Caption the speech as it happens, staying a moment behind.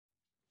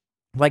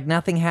Like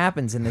nothing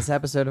happens in this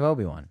episode of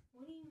Obi-Wan.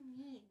 What do you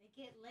mean?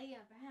 They get Leia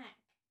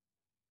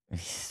back.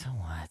 So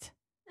what?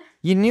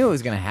 You knew it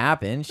was gonna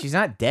happen. She's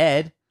not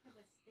dead.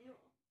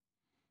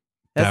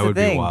 That's That the would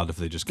thing. be wild if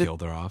they just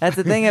killed her off. That's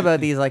the thing about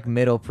these like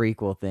middle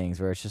prequel things,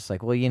 where it's just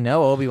like, well,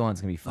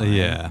 Obi-Wan's gonna be fine.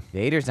 Yeah.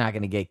 Vader's not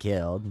gonna get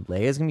killed.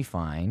 Leia's gonna be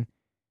fine,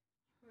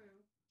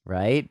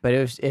 right? But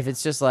if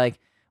it's just like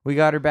we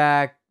got her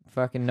back,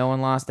 fucking no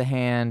one lost a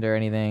hand or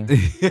anything.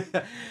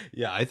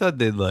 Yeah, I thought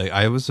they'd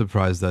I was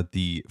surprised that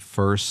the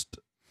first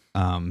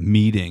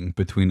meeting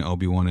between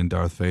Obi-Wan and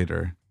Darth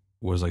Vader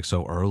was like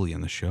so early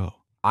in the show.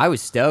 I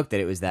was stoked that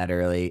it was that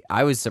early.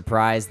 I was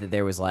surprised that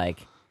there was like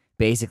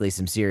basically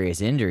some serious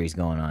injuries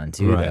going on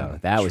too, Right, though.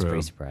 That was true.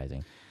 pretty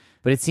surprising.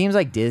 But it seems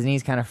like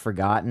Disney's kind of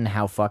forgotten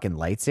how fucking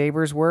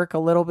lightsabers work a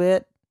little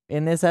bit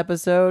in this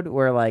episode,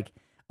 where like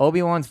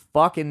Obi-Wan's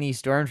fucking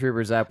these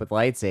stormtroopers up with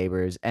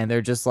lightsabers, and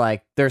they're just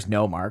like, there's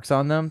no marks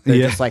on them. They're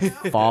Yeah. just like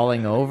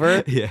falling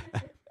over. Yeah.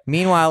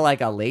 Meanwhile,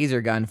 like a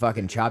laser gun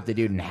fucking chopped the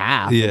dude in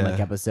half Yeah. in like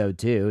episode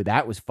 2.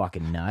 That was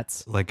fucking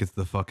nuts. Like it's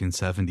the fucking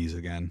 70s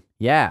again.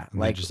 Yeah. And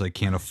Like, they just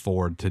can't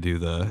afford to do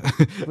the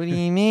what do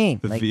you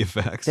mean? the Like,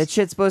 VFX. that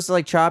shit's supposed to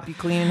like chop you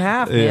clean in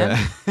half, man.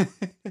 Yeah.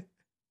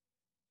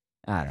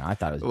 I don't know. I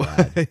thought it was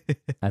bad.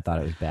 I thought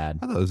it was bad.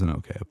 I thought it was an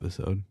okay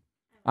episode.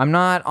 I'm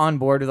not on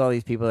board with all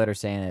these people that are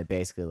saying it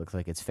basically looks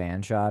like it's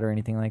fan shot or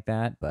anything like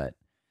that. But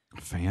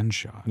Fan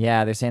shot.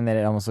 yeah, they're saying that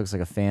it almost looks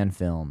like a fan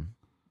film.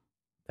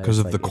 That Because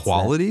it's of like- the it's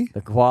quality?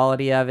 The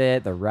quality of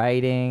it, the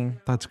writing.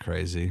 That's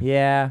crazy.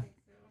 Yeah.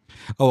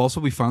 Oh, also,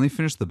 we finally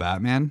finished The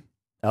Batman.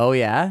 Oh,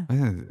 yeah?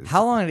 It's-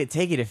 How long did it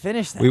take you to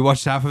finish that? We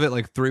watched half of it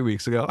like 3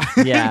 weeks ago.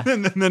 Yeah.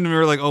 and then we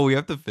were like, oh, we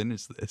have to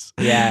finish this.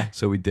 Yeah.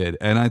 So we did.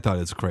 And I thought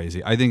it's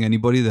crazy. I think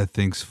anybody that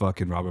thinks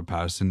fucking Robert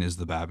Pattinson is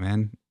the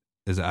Batman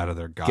is out of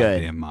their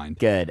goddamn mind.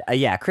 Good.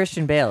 Yeah,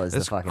 Christian Bale is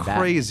It's the fucking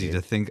crazy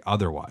Batman, to think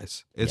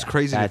otherwise. It's Yeah,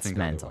 crazy to that's think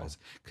mental. otherwise.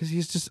 Because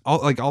he's just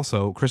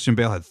also Christian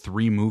Bale had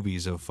 3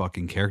 movies of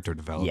fucking character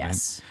development.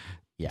 Yes.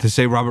 Yeah. To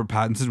say Robert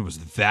Pattinson was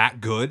that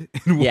good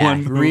in Yeah,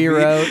 one movie,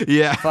 rewrote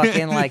yeah,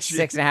 fucking like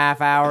 6.5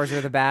 hours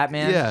worth of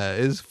Batman. yeah,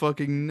 is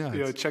fucking nuts.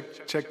 Yo,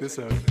 check this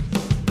out.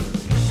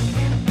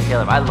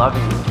 Caleb, I love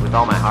you with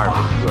all my heart,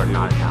 but you are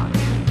not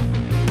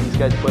Italian. These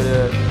guys put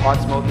a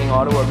pot-smoking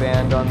Ottawa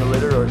band on the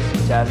litter or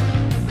test.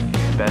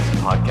 Best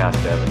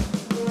podcast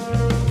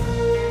ever.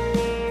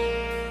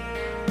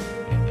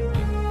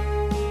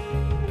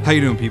 How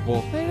you doing,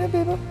 people?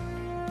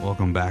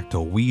 Welcome back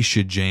to We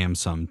Should Jam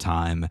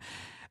Sometime,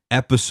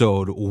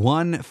 episode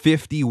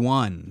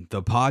 151,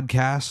 the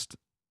podcast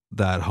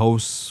that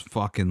hosts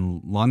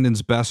fucking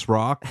London's best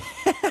rock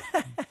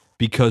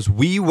because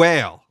we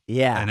wail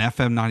Yeah. and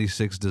FM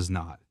 96 does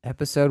not.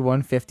 Episode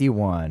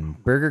 151,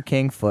 Burger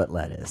King foot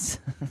lettuce.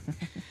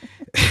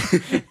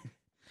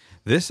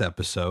 This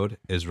episode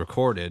is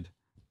recorded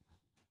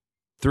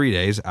 3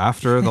 days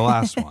after the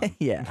last one.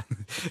 Yeah.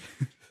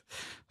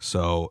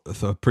 So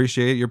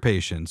appreciate your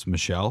patience,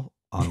 Michelle,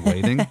 on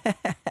waiting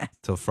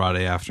till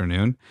Friday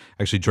afternoon.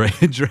 Actually,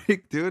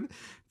 Drake, dude,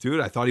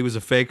 I thought he was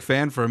a fake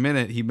fan for a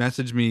minute. He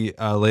messaged me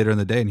later in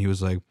the day and he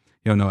was like,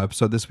 yo, no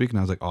episode this week. And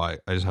I was like, oh, I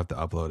just have to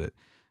upload it.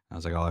 I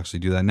was like, I'll actually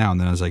do that now. And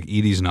then I was like,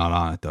 Edie's not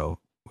on it though.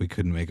 We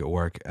couldn't make it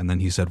work. And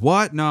then he said,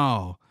 what?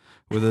 No.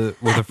 With a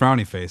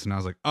frowny face. And I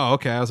was like, oh,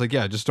 okay. I was like,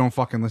 yeah, just don't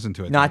fucking listen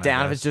to it. Not then, I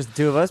down if guess. it's just the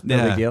two of us. No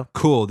Yeah, big deal.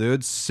 cool,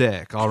 dude.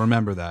 Sick. I'll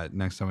remember that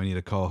next time I need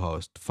a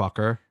co-host.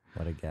 Fucker.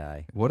 What a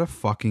guy. What a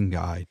fucking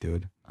guy,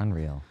 dude.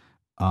 Unreal.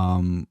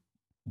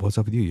 What's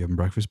up with you? You having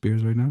breakfast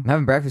beers right now? I'm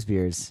having breakfast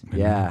beers.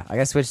 Yeah. I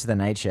got switched to the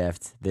night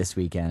shift this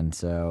weekend.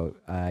 So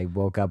I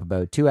woke up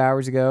about 2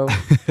 hours ago,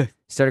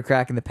 started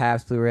cracking the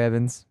Pabst Blue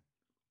Ribbons.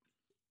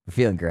 We're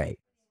feeling great.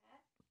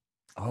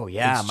 Oh,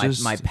 yeah. It's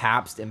just- My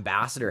Pabst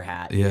ambassador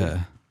hat. dude.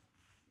 Yeah.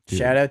 Dude.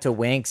 Shout out to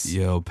Winks.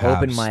 Yo, Pabst,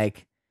 Open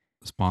mic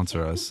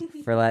sponsor us.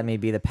 for letting me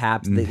be the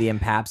Pabst, the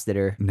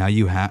Impapster. Now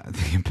you have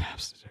the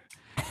ambassador.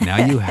 Now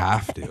you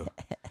have to.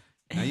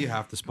 Now you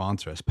have to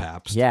sponsor us,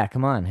 Pabst. Yeah,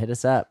 come on, hit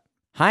us up.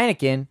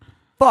 Heineken,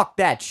 fuck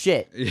that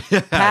shit.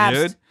 Yeah,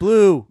 Pabst dude.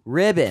 Blue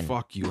Ribbon.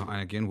 Fuck you,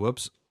 Heineken.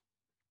 Whoops.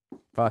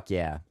 Fuck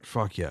yeah.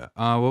 Fuck yeah.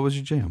 What was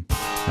your jam?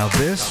 Now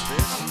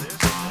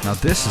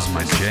this is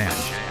my jam.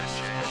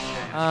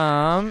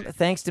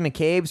 Thanks to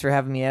McCabe's for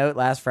having me out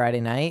last Friday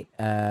night,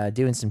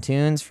 doing some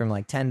tunes from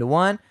like 10 to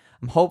 1.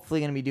 I'm hopefully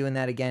going to be doing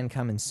that again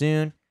coming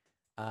soon.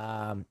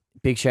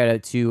 Big shout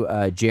out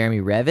to Jeremy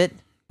Revitt,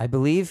 I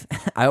believe.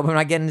 I hope I'm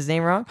not getting his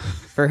name wrong,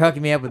 for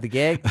hooking me up with the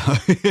gig.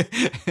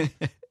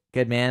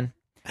 Good man.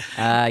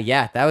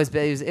 Yeah, it was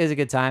a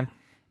good time.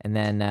 And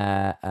then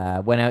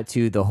went out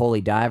to the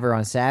Holy Diver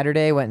on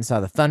Saturday, went and saw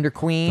the Thunder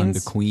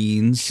Queens. Thunder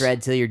Queens.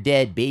 Shred Till You're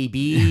Dead,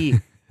 baby.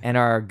 And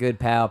our good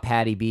pal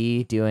Patty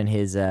B doing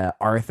his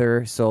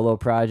Arthur solo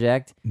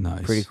project.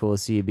 Nice. Pretty cool to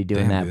see you be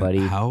doing Damn, that, dude. buddy.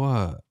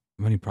 How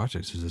many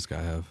projects does this guy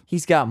have?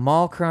 He's got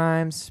Mall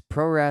Crimes,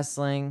 Pro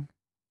Wrestling,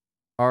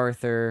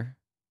 Arthur.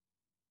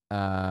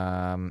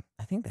 I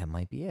think that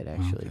might be it,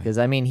 actually. Okay. Because,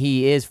 I mean,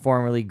 he is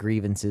formerly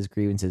Grievances.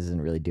 Grievances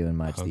isn't really doing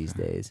much these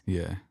Okay. days.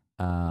 Yeah.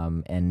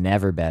 And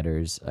Never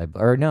Betters.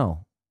 Or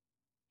no.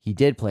 He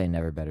did play in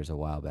Never Betters a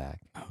while back,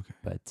 Okay.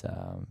 but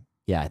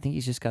yeah, I think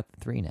he's just got the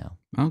 3 now.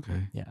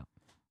 Okay.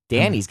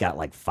 Danny's got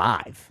like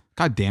 5.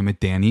 God damn it,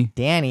 Danny.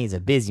 Danny's a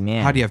busy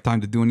man. How do you have time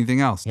to do anything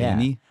else, Yeah.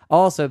 Danny?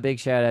 Also, big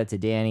shout out to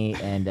Danny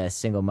and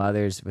Single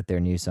Mothers with their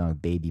new song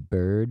 "Baby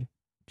Bird."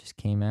 Just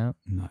came out.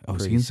 No. Oh, is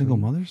Pretty he in Single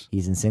sweet. Mothers?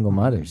 He's in Single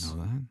Oh, I didn't Mothers.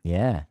 know that.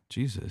 Yeah,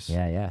 Jesus.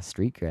 yeah.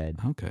 Street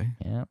cred. Okay.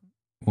 Yeah.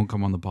 Won't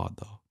come on the pod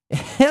though.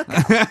 He'll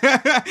come.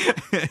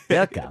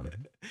 He'll come.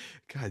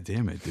 God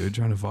damn it, dude.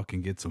 Trying to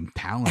fucking get some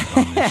talent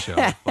on this show.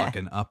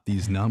 Fucking up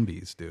these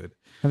numbies, dude.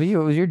 How about you?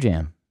 What was your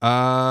jam?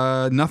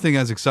 Nothing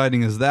as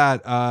exciting as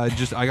that.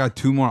 Just I got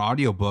 2 more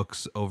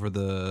audiobooks over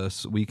the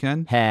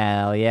weekend.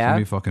 Hell I'm yeah.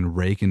 gonna be fucking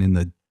raking in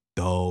the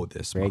dough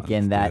this Break month,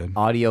 in that dude.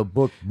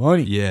 audiobook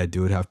money. Yeah,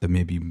 dude, have to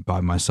maybe buy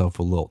myself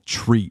a little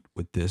treat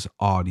with this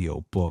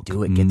audio book.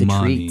 Do it. Get the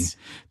money. treats.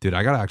 Dude,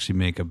 I gotta actually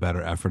make a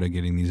better effort at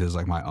getting these as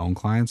like my own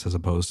clients as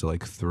opposed to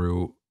like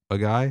through a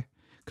guy.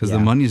 Because Yeah.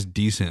 the money is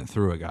decent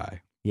through a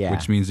guy. Yeah.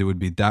 Which means it would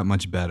be that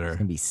much better It's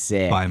gonna be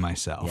sick. by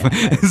myself. Yeah, by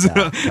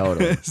yourself,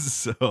 totally.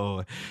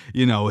 So,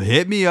 you know,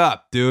 hit me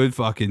up, dude.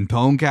 Fucking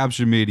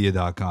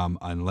PoemCaptureMedia.com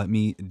and let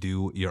me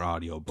do your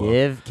audiobook.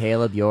 Give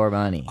Caleb your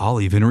money.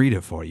 I'll even read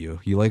it for you.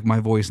 You like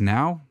my voice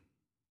now?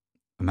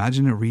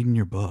 Imagine it reading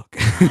your book.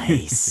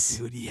 Nice.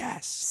 Dude,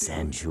 yes. dude.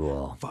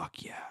 Sensual.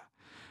 Fuck yeah.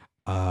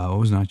 What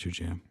was not your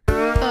jam?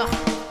 Ugh,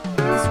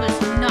 this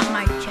was not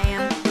my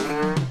jam.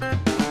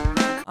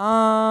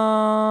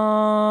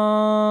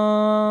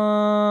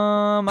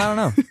 I don't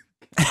know.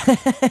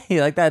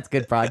 You like that's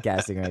good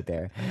podcasting right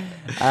there.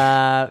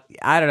 I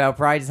don't know.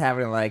 Probably just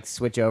having to like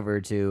switch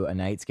over to a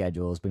night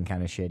schedule has been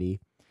kind of shitty.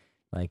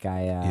 Like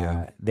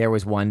there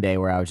was one day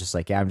where I was just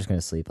like, yeah, I'm just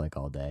gonna sleep like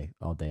all day,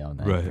 all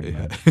night, Right. pretty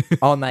Yeah. much.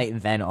 All night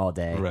and then all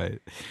day. Right.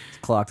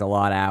 Clocked a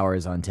lot of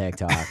hours on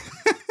TikTok. I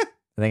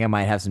think I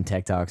might have some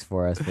TikToks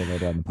for us for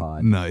later on the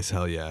pod. Nice.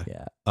 Hell yeah.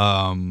 Yeah.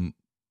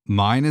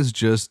 Mine is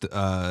just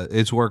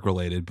it's work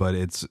related, but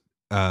it's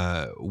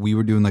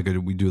we do like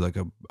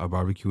a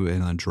barbecue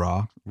and a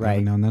draw every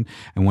Right. now and then.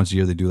 And once a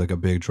year they do like a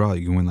big draw.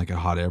 You can win like a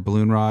hot air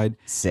balloon ride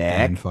Sick.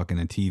 and fucking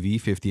a TV,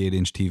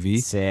 58-inch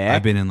TV. Sick.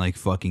 I've been in like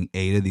fucking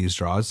 8 of these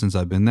draws since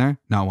I've been there.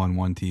 Not won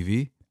one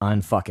TV.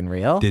 Unfucking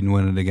real. Didn't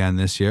win it again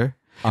this year.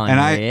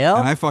 Unreal.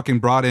 And I fucking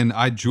brought in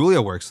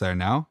Julia works there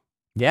now.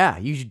 Yeah,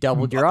 you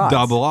doubled your odds.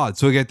 Double odds.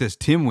 So get this.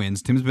 Tim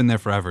wins. Tim's been there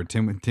forever.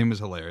 Tim is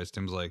hilarious.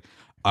 Tim's like,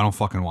 I don't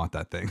fucking want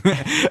that thing.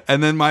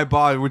 And then my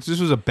boss, which this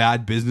was a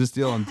bad business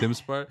deal on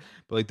Tim's part,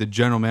 but like the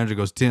general manager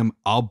goes, Tim,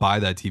 I'll buy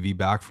that TV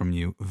back from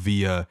you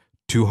via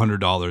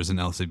 $200 in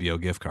LCBO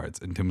gift cards.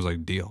 And Tim was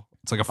like, deal.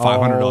 It's like a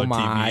 $500 Oh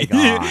my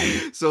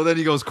TV. God. So then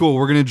he goes, cool,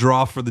 we're going to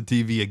draw for the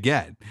TV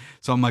again.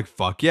 So I'm like,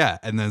 fuck yeah.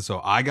 And then so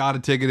I got a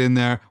ticket in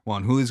there.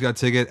 Juan Julio's got a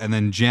ticket. And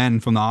then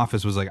Jen from the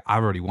office was like,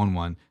 I've already won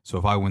one. So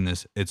if I win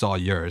this, it's all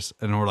yours.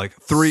 And we're like,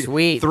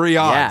 Sweet. three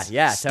odds.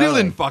 Yeah, Still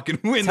totally. didn't fucking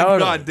win the Totally.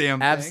 goddamn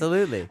thing.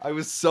 Absolutely. I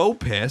was so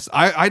pissed.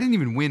 I didn't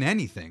even win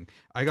anything.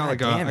 I got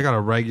God damn it. I got a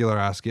regular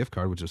ass gift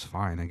card, which is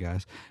fine, I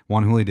guess.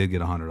 Juan Julio did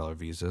get a $100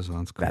 Visa, so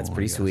that's cool. That's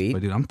pretty I guess. sweet.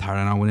 But dude, I'm tired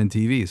of not winning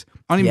TVs.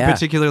 I don't even Yeah.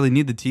 particularly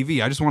need the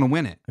TV. I just want to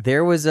win it.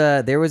 There was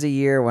a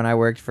year when I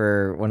worked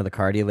for one of the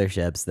car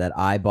dealerships that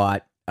I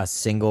bought a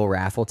single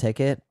raffle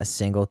ticket, a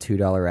single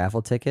 $2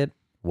 raffle ticket,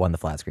 won the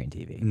flat screen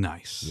TV.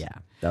 Nice. Yeah,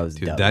 that was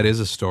Dude, dope. that is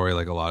a story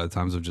like a lot of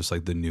times of just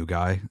like the new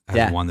guy has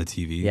Yeah. won the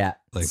TV. Yeah.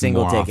 Like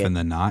Single more ticket. often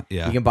than not.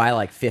 Yeah. You can buy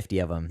like 50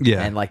 of them.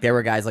 Yeah. And like there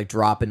were guys like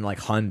dropping like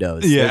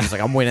hundos. Yeah. They're just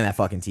like, I'm winning that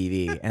fucking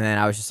TV. And then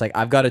I was just like,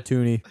 I've got a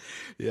toonie.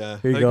 yeah.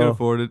 Here you I can go.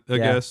 afford it, I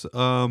Yeah. guess.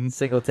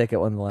 Single ticket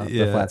won the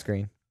Yeah. flat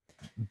screen.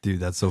 Dude,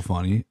 that's so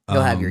funny.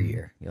 You'll have your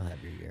year. You'll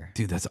have your year.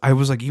 Dude, I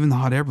was like, even the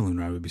hot air balloon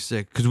ride would be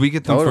sick because we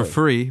get them Totally. for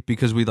free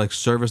because we like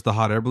service the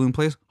hot air balloon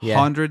place. Yeah.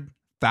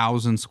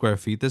 100,000 square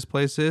feet this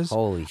place is.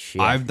 Holy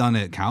shit. I've done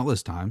it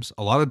countless times.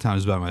 A lot of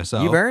times by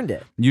myself. You've earned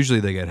it. Usually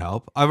they get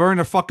help. I've earned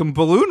a fucking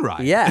balloon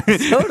ride. Yeah,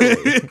 totally.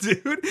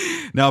 Dude.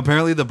 Now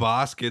apparently the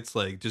boss gets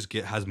like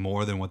has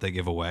more than what they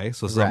give away.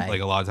 So some Right.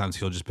 like a lot of times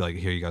he'll just be like,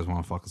 here, you guys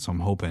want to fuck. So I'm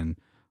hoping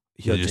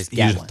You'll he just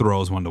get just one.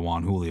 throws one to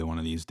Juan Julio one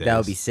of these days. That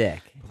would be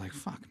sick. But like,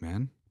 fuck,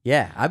 man.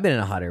 Yeah, I've been in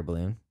a hot air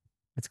balloon.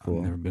 It's cool.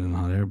 I've never been in a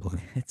hot air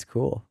balloon. It's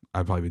cool.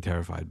 I'd probably be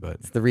terrified, but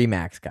It's the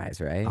Remax guys,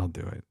 right? I'll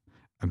do it.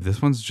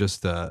 This one's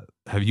just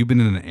have you been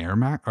in an Air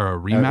Max or a A,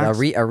 Remax?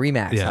 a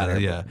Remax. Yeah, hot air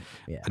yeah. balloon.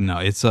 Yeah. No,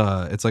 it's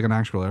like an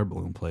actual air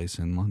balloon place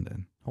in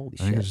London. Holy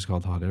I think it's shit. just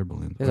called Hot Air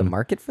Balloon. There's a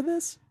market for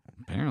this?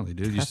 Apparently,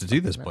 dude. Used That's to see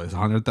this fucking place,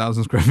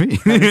 100,000 square feet.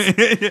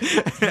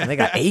 They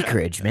got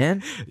acreage,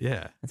 man.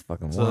 Yeah. That's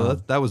fucking So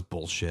wild. that was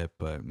bullshit,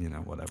 but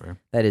whatever.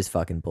 That is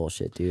fucking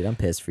bullshit, dude. I'm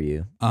pissed for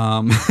you.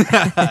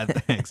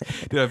 Thanks,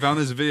 dude. I found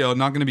this video.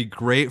 Not going to be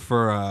great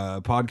for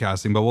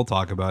podcasting, but we'll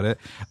talk about it.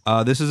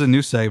 This is a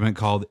new segment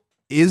called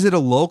 "Is it a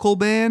local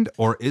band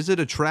or is it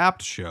a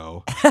trapped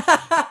show?"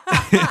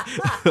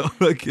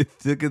 Look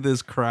at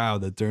this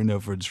crowd that turned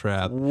out for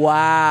Trap.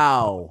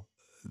 Wow.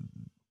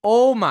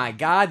 Oh my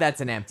God,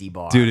 that's an empty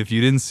bar. Dude, if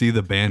you didn't see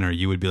the banner,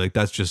 you would be like,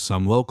 "That's just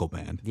some local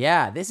band."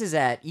 Yeah, this is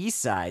at East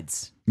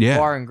Side's Yeah.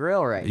 Bar and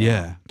Grill right now.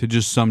 Yeah, to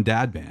just some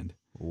dad band.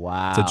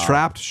 Wow. It's a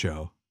trapped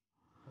show.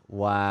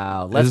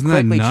 Wow. Let's Isn't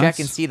that quickly nuts? check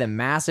and see the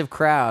massive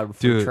crowd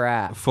for Dude,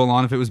 Trap. full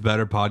on. If it was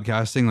better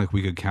podcasting, like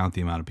we could count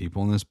the amount of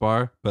people in this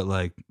bar, but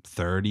like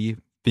 30,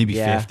 maybe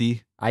Yeah.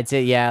 50. I'd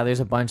say, yeah, there's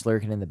a bunch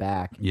lurking in the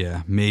back.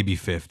 Yeah, maybe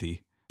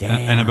 50. Damn.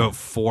 And about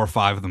 4 or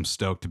 5 of them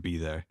stoked to be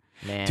there.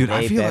 Man, Dude,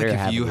 I they feel like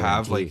better if you a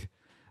have guarantee. like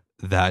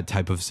that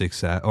type of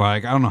success, or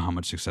like I don't know how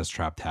much success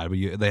Trapped had,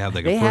 but they had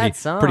like They a had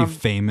pretty some.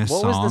 famous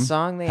What song. was the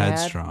song they had?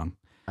 Headstrong.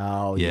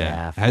 Oh, Yeah,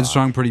 yeah. fuck.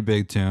 Headstrong, pretty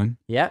big tune.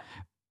 Yep.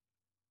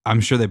 I'm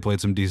sure they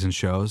played some decent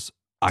shows.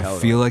 I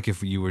Totally. feel like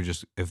if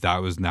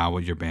that was now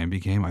what your band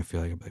became, I feel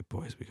like I'd be like,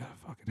 boys,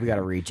 We got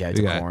to reach out We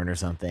to got- Korn or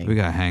something. we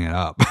gotta hang it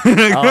up.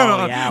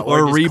 yeah,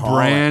 or or just call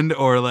rebrand,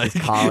 or like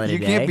call it a you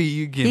can't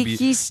day. be.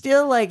 He's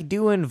still like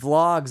doing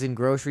vlogs in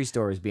grocery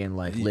stores being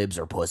like, libs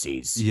are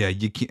pussies. Yeah,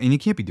 you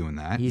can't be doing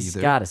that. He's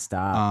either. got to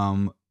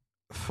stop.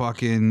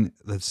 Fucking.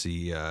 Let's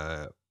see.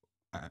 I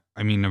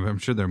mean, I'm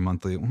sure their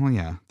monthly. Well,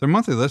 yeah, their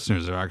monthly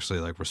listeners are actually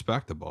like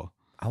respectable.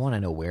 I want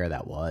to know where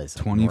that was.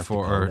 Like 24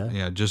 North or Dakota?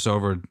 yeah, just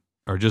over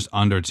or just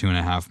under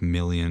 2.5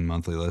 million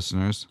monthly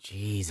listeners.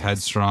 Jesus.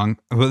 Headstrong.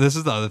 Well, this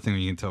is the other thing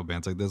you can tell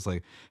bands like this.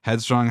 Like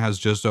Headstrong has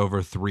just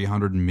over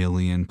 300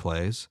 million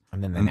plays,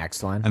 And then the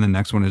next one. and the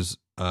next one is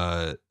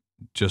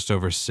just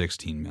over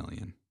 16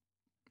 million.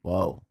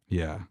 Whoa.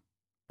 Yeah,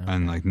 Okay.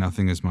 and like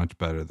nothing is much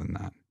better than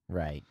that.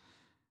 Right.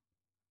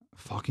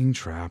 Fucking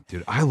Trap,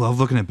 dude. I love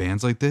looking at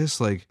bands like this.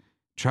 Like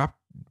Trap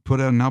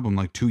put out an album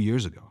like 2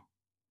 years ago.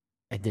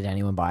 Did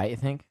anyone buy it, you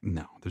think?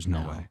 No, there's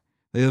no No. way.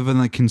 They have been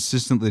like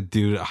consistently,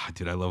 dude.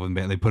 I love when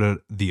band they put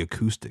out the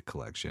acoustic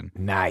collection.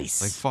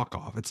 Nice. Like fuck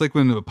off. It's like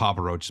when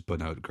Papa Roach is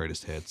putting out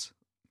greatest hits.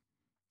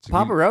 It's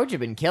like, Papa Roach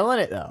have been killing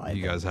it, though. I you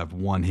think. guys have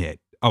one hit.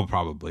 Oh,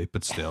 probably,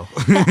 but still,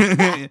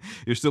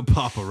 you're still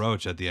Papa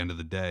Roach at the end of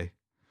the day.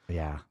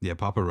 Yeah. Yeah,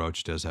 Papa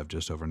Roach does have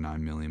just over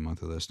 9 million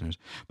monthly listeners.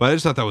 But I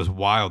just thought that was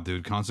wild,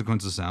 dude.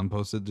 Consequence of Sound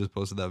posted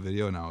that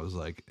video, and I was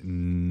like,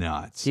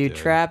 nuts. Dude,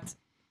 Trapped.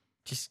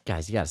 Just,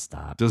 guys, you got to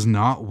stop. does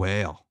not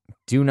wail.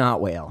 Do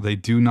not wail. They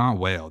do not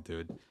wail,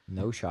 dude.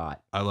 No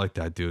shot. I like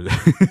that, dude.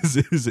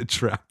 is it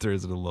Trapped or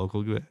is it a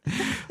local guy?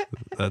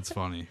 That's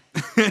funny.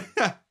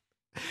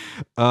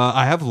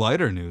 I have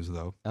lighter news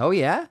though. Oh,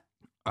 yeah?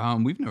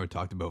 We've never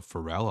talked about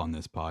Pharrell on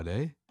this pod,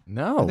 eh?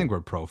 No. I think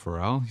we're pro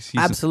Pharrell.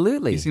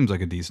 Absolutely. He seems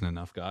like a decent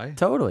enough guy.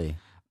 Totally.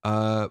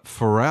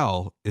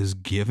 Pharrell is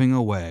giving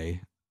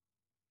away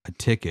a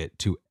ticket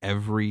to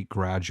every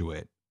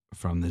graduate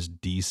from this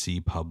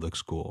DC public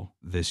school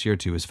this year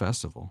to his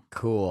festival.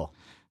 Cool.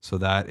 So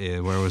that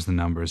is, where was the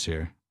numbers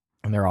here?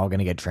 And they're all going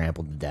to get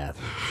trampled to death.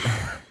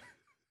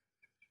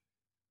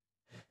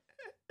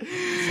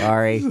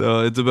 Sorry. So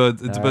it's about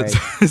Sorry.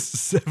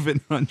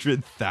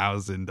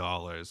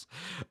 $700,000.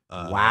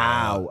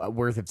 Wow.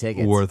 Worth of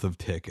tickets. Worth of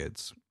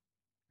tickets.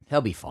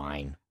 He'll be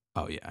fine.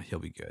 Oh yeah, he'll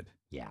be good.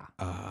 Yeah.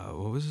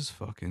 What was his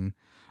fucking?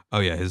 Oh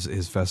yeah,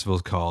 his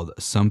festival's called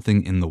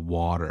Something in the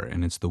Water,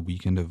 and it's the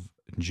weekend of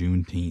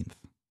Juneteenth,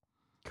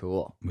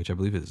 Cool. which I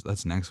believe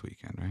that's next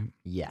weekend, right?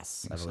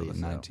 Yes. I So believe the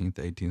so. 19th,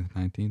 18th,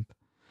 19th.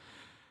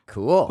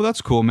 Cool. Well,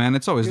 that's cool, man.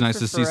 It's always Good nice for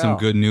to see some Pharrell.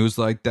 good news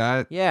like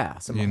that. Yeah.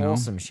 Some You know?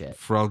 wholesome shit.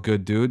 Pharrell,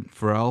 good dude.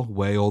 Pharrell,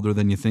 way older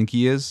than you think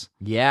he is.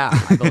 Yeah.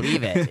 I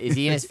believe it. Is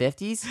he in his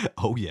 50s?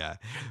 Oh yeah,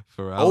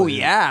 Pharrell. Oh, is-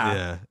 yeah.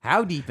 yeah.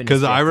 How deep in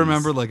his Because I 50s?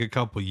 remember like a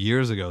couple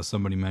years ago,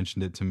 somebody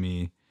mentioned it to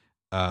me.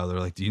 They're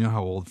like, "Do you know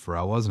how old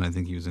Pharrell was?" And I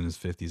think he was in his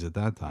 50s at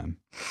that time.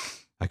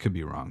 I could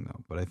be wrong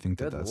though, but I think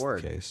Good that's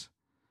Lord. the case.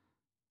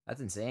 That's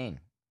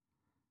insane.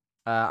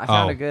 I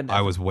found Oh, a good.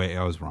 I was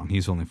wrong.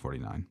 He's only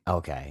 49.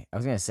 Okay. I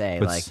was going to say,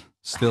 But like,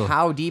 still,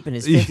 how deep in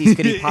his 50s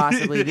could he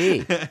possibly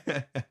be?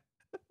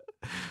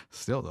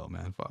 Still though,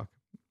 man, fuck,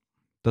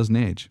 doesn't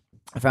age.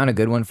 I found a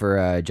good one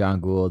for John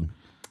Gould.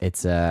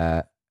 It's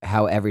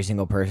how every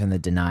single person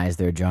that denies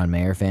they're a John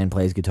Mayer fan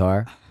plays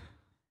guitar.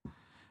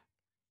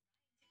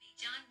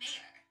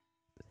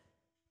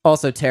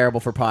 Also terrible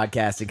for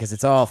podcasting because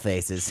it's all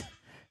faces.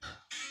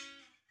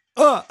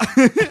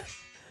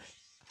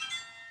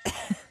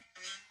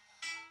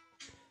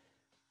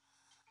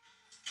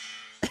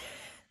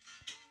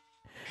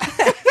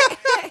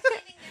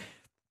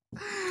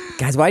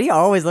 Guys, why do you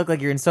always look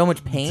like you're in so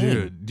much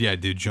pain?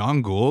 Dude,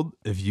 John Gould.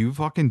 If you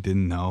fucking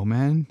didn't know,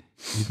 man,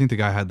 you think the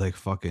guy had like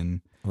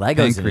fucking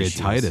Legos in his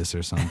shoes. pancreatitis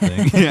or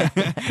something? Yeah,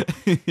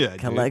 yeah.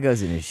 Got dude.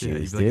 Legos in his Yeah, you'd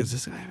shoes, be like, dude. is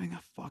this guy having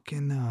a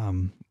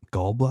fucking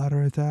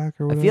gallbladder attack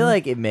or I whatever? feel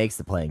like it makes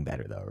the playing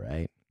better, though,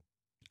 right?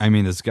 I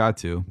mean, it's got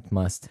to. It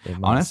must.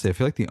 Honestly, I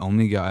feel like the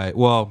only guy.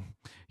 Well,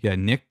 yeah,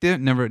 Nick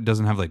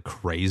doesn't have like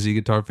crazy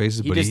guitar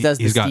faces, he but just does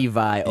the he's got, Steve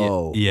Vai.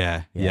 Oh,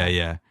 Yeah.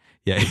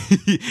 He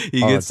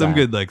All gets the some time.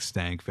 good like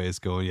stank face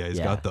going. Yeah, he's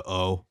Yeah. got the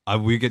O.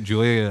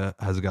 Julia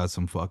has got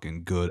some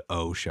fucking good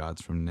O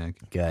shots from Nick.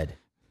 good.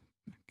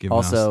 Giving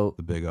Also- us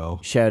the big O.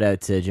 Shout out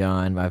to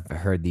John. I've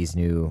heard these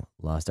new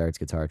Lost Arts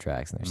guitar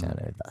tracks, and they're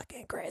sounding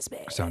fucking crispy.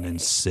 Sounding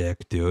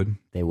sick, dude.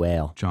 They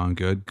wail. John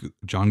Good,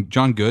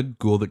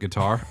 Gould at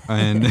guitar,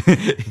 and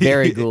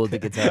Very Gould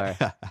at guitar.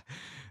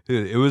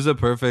 Dude, it was a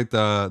perfect.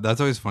 That's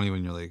always funny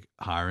when you're like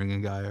hiring a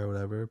guy or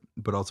whatever,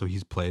 but also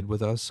he's played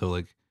with us, so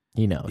like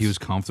He knows. he was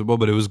comfortable.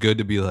 But it was good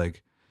to be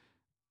like,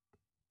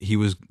 he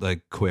was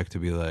like quick to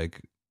be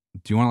like,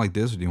 do you want it like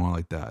this or do you want it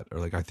like that? Or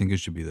like, I think it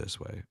should be this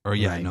way. Or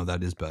yeah, Right. no,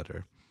 that is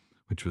better,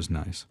 which was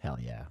nice. Hell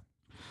yeah.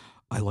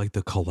 I like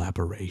the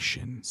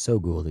collaboration. So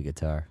cool, the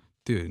guitar.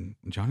 Dude,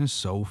 John is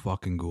so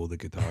fucking cool, the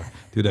guitar.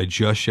 Dude, I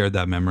just shared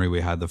that memory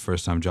we had the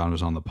first time John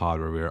was on the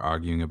pod where we were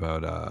arguing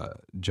about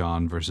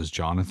John versus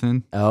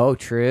Jonathan. Oh,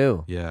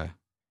 true. Yeah.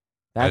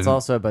 That's didn't-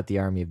 also about the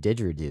army of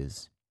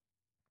didgeridoos,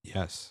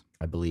 Yes.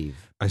 I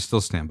believe. I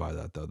still stand by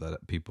that, though,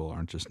 that people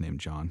aren't just named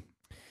John.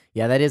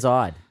 Yeah, that is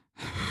odd,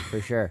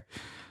 for sure.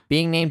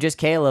 Being named just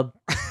Caleb,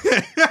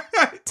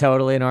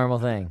 totally a normal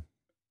thing.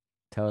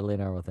 Totally a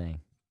normal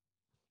thing.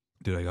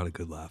 Dude, I got a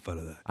good laugh out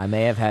of that. I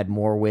may have had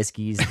more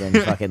whiskeys than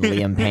fucking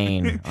Liam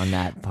Payne on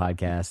that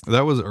podcast.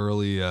 That was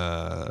early.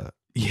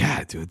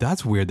 Yeah, dude,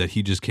 that's weird that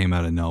he just came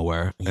out of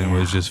nowhere and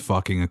was Yeah. just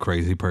fucking a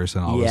crazy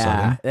person all of a Yeah,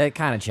 sudden. that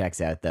kind of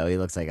checks out, though. He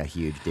looks like a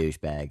huge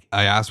douchebag.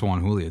 I asked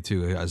Juan Julia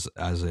too, as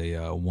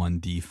a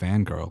 1D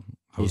fangirl.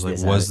 I was Is like,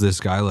 this was how- this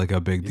guy like a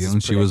big This deal? is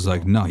And she was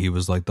like, predictable. no, he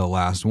was like the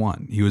last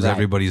one. He was Right.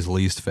 everybody's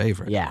least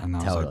favorite. Yeah, and I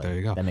was totally. like, there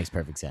you go. That makes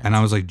perfect sense. And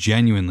I was like,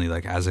 genuinely,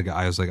 like as a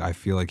guy, I was like, I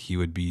feel like he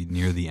would be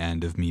near the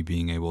end of me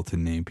being able to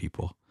name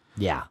people.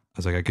 yeah, I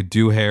was like, I could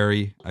do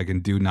Harry, I can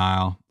do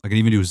Niall, I can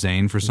even do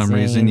Zayn for some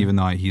reason, Zayn. even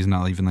though he's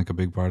not even like a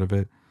big part of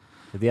it.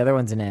 but the other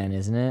one's an N,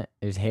 isn't it?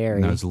 There's Harry,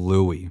 No, it's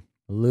Louis.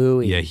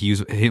 Louis. Yeah,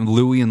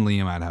 Louis and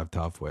Liam I'd have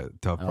tough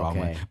problem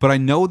Okay. with. But I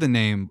know the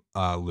name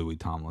Louis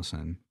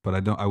Tomlinson, but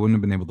I wouldn't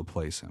have been able to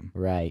place him.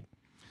 Right.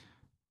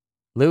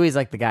 Louis is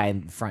like the guy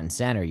in front and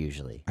center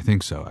usually. I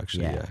think so,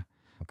 actually, Yeah. yeah.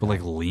 But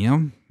like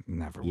Liam,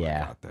 never would have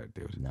Yeah. got there,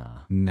 dude. Nah,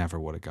 Never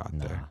would have got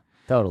nah. there.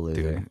 Total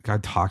loser. Dude, guy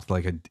talked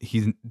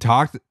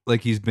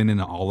like he's been in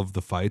all of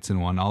the fights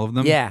and won all of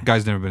them. Yeah.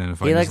 Guy's never been in a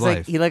fight He in looks his like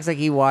life. he looks like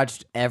he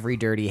watched every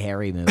Dirty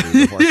Harry movie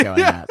before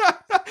showing up.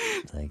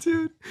 Like-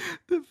 Dude,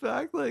 the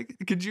fact, like,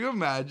 could you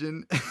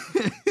imagine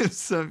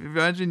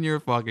imagine you're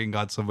fucking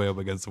got somebody up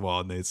against the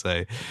wall and they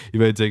say, you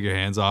better take your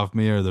hands off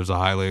me or there's a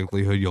high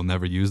likelihood you'll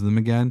never use them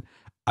again.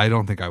 I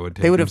don't think I would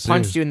take They would them have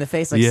punched serious. you in the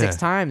face like 6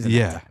 times in that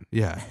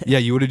Yeah. time. Yeah.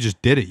 You would have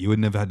just did it. You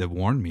wouldn't have had to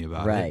warn me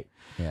about it. Right.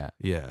 Yeah.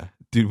 Yeah.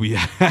 Dude, we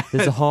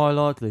There's a high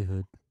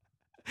likelihood.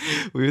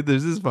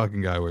 there's this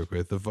fucking guy I work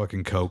with, the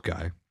fucking Coke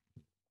guy.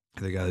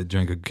 The guy that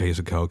drank a case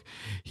of Coke.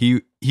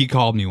 He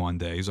called me one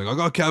day. He's like, I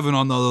got Kevin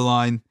on the other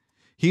line.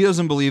 He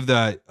doesn't believe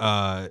that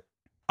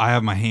I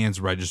have my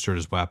hands registered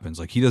as weapons.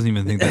 Like he doesn't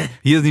even think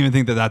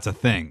that that's a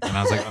thing. And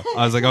I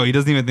was like, oh, he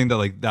doesn't even think that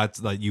like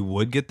that's like you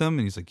would get them.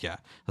 And he's like, yeah. I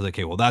was like,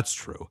 okay, well that's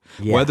true.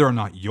 Yeah. Whether or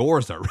not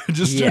yours are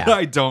registered, Yeah.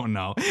 I don't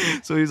know.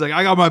 So he's like,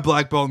 I got my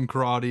black belt in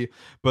karate,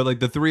 but like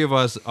the three of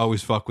us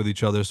always fuck with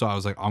each other. So I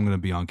was like, I'm gonna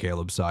be on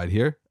Caleb's side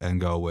here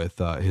and go with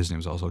his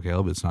name's also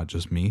Caleb. It's not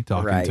just me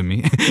talking Right. to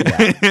me.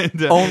 Yeah.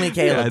 And, Only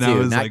Caleb and I too,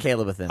 was not like-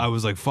 Caleb with him. I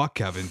was like, fuck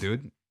Kevin,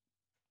 dude.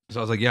 So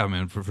I was like, yeah,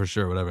 man, for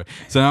sure, whatever.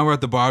 So now we're at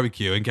the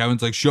barbecue, and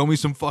Kevin's like, show me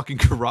some fucking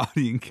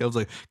karate. And Caleb's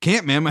like,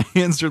 can't, man, my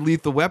hands are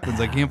lethal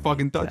weapons. I can't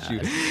fucking touch you.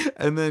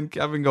 And then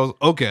Kevin goes,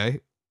 okay,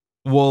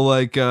 well,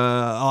 like,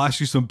 I'll ask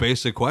you some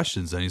basic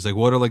questions. And he's like,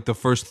 what are like the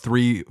first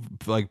 3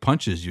 like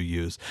punches you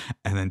use?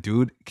 And then,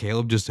 dude,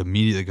 Caleb just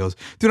immediately goes,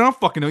 dude, I don't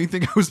fucking know. You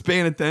think I was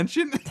paying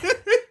attention?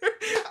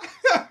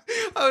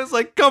 I was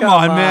like, come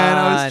on, man.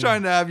 I on. was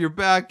trying to have your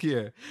back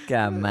here.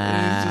 Come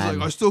And he's just on.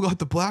 like, I still got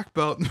the black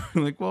belt. And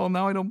I'm like, well,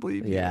 now I don't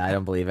believe you. Yeah, I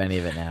don't believe any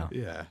of it now.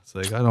 Yeah. It's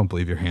like, I don't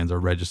believe your hands are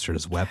registered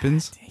as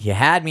weapons. You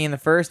had me in the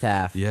first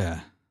half.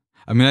 Yeah.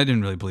 I mean, I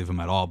didn't really believe him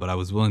at all, but I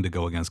was willing to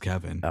go against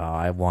Kevin. Oh,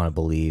 I want to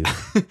believe.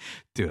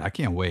 Dude, I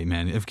can't wait,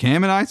 man. If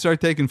Cam and I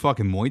start taking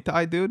fucking Muay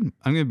Thai, dude,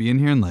 I'm going to be in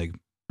here in like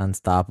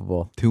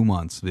Unstoppable. 2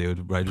 months,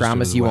 dude. Registered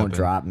Promise as a you won't weapon.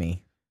 drop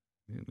me.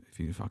 Dude, if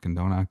you fucking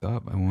don't act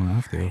up, I won't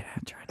have to.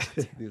 I'm trying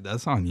to Dude,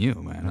 that's on you,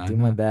 man. do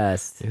my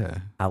best. Yeah.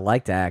 I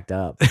like to act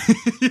up.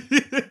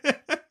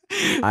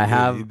 I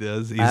have- He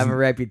does. I have a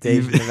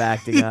reputation of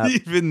acting up.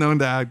 He's been known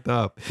to act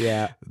up.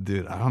 Yeah.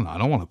 Dude, I don't know. I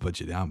don't want to put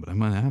you down, but I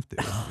might have to,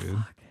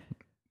 dude.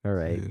 All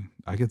right. Dude,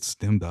 I get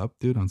stimmed up,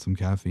 dude, on some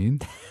caffeine.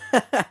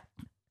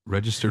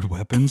 Registered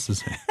weapons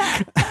as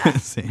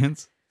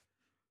hands.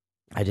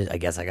 I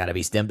guess I gotta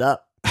be stemmed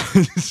up.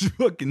 Just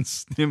fucking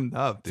stimmed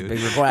up, dude.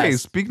 Big request. Hey,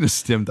 speaking of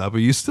stimmed up, are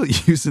you still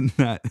using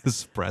that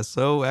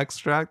espresso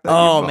extract? That you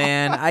Oh bought?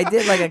 man, I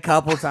did like a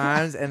couple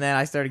times, and then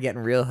I started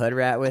getting real hood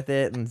rat with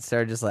it, and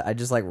started I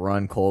just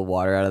run cold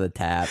water out of the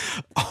tap,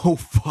 Oh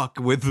fuck,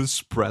 with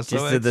espresso.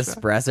 just did the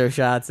extract? espresso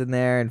shots in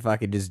there, and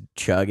fucking just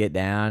chug it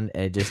down.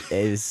 And it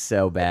is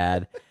so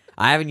bad.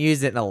 I haven't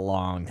used it in a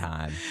long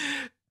time,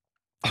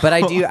 but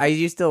I do. I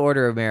do still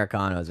order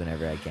Americanos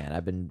whenever I can.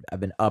 I've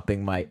been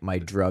upping my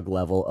drug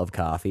level of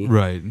coffee,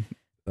 Right.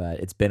 but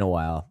it's been a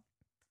while.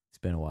 It's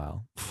been a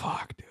while.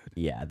 Fuck, dude.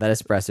 Yeah, that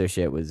espresso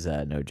shit was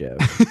no joke.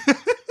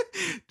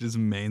 Just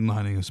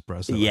mainlining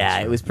espresso. Yeah,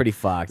 extract. it was pretty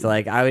fucked.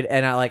 Like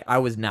I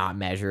was not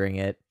measuring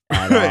it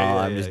at all. Right, yeah,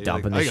 I'm yeah, just yeah.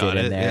 dumping Like, the I got shit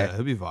in it. there. Yeah,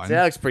 it'll be fine. So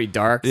that looks pretty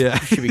dark. Yeah.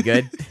 Should be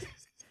good.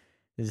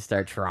 Just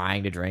start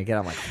trying to drink it.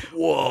 I'm like,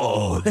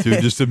 Whoa, whoa.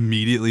 dude, just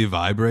immediately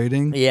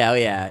vibrating. Yeah, oh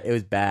yeah. It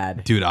was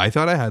bad. Dude, I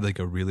thought I had like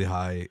a really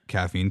high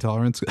caffeine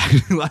tolerance.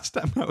 Last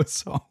time I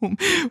was home,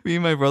 me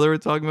and my brother were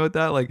talking about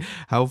that, like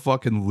how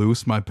fucking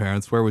loose my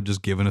parents were with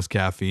just giving us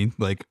caffeine,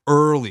 like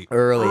early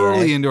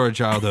into our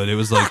childhood. It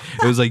was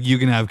like you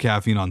can have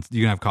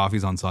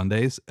coffees on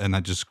Sundays, and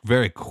that just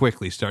very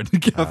quickly started the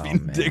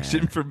caffeine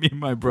addiction for me and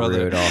my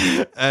brother.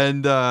 Brutal.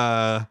 And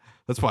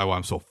that's probably why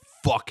I'm so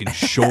fucking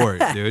short,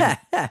 dude.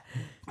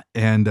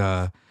 And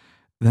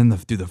then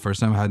the first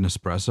time I had an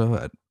espresso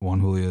at Juan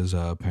Julia's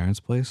parents'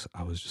 place,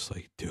 I was just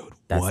like, dude,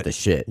 That's the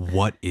shit.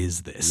 What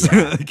is this?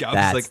 Yeah, like,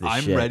 I was like,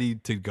 I'm shit. ready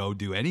to go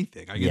do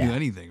anything. I can do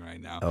anything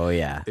right now. Oh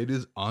yeah. It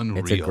is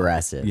unreal. It's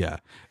aggressive. Yeah,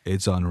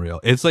 it's unreal.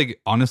 It's like,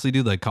 honestly,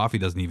 dude, like coffee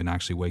doesn't even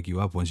actually wake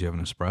you up once you have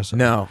an espresso.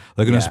 No.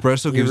 Like an Yeah.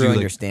 espresso You gives you ruin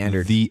like your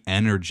standard. the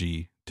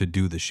energy to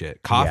do the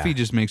shit. Coffee Yeah.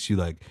 just makes you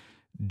like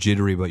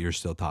jittery, but you're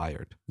still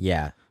tired.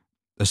 Yeah.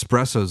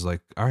 Espresso's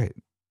like, all right,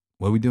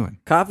 what are we doing?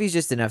 Coffee's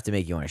just enough to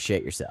make you want to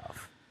shit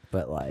yourself.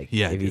 But like,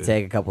 Yeah, if you dude.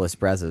 take a couple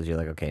espressos, you're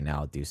like, okay, now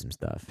I'll do some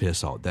stuff.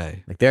 Piss all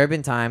day. Like there have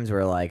been times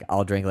where like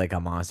I'll drink like a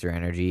Monster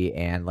Energy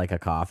and like a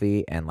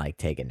coffee and like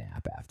take a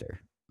nap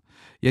after.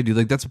 Yeah, dude,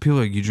 like that's what people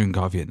are like. You drink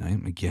coffee at night?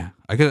 I'm like, yeah,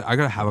 I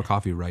gotta have a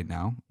coffee right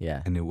now.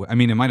 Yeah. And I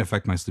mean, it might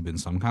affect my sleep in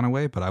some kind of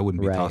way, but I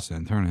wouldn't be Right. tossing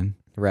and turning.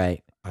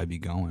 Right. I'd be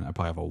going. I'd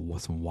probably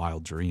have some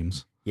wild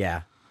dreams.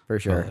 Yeah. For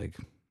But, sure. like,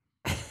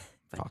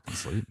 fucking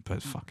sleep.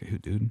 But fuck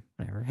it, dude.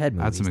 Whatever. Head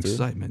movies. Add some dude.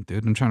 excitement,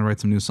 dude. I'm trying to write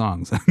some new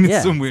songs. I need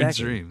Yeah. some weird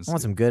exactly. dreams. I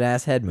want some good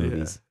ass head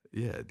movies.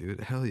 Yeah, dude.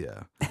 Hell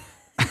yeah.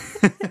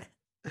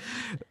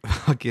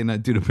 Fucking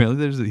dude.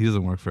 Apparently, he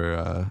doesn't work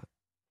for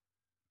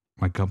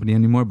my company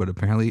anymore. But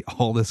apparently,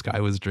 all this guy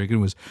was drinking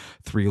was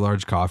 3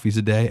 large coffees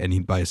a day, and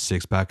he'd buy a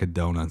 6-pack of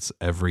donuts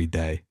every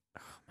day.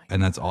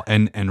 And that's all.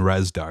 And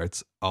Res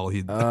Darts. All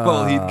he'd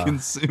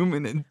consume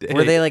in a day.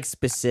 Were they like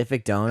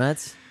specific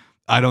donuts?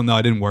 I don't know.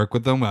 I didn't work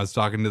with them. I was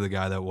talking to the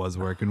guy that was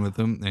working with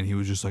him, and he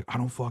was just like, "I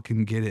don't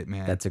fucking get it,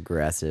 man." That's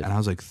aggressive. And I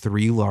was like,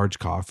 3 large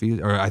coffees,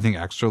 or I think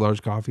extra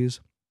large coffees.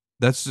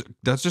 That's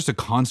just a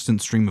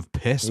constant stream of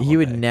piss. He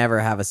would all day. never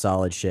have a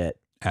solid shit.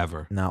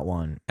 ever, Not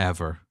one.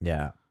 ever.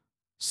 Yeah.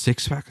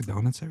 6-pack of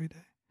donuts every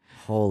day,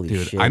 Holy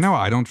dude. shit. I know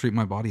I don't treat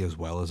my body as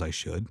well as I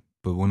should,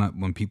 but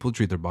when people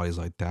treat their bodies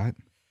like that,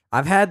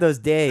 I've had those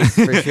days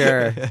for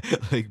sure.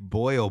 like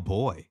boy, oh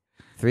boy.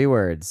 3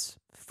 words.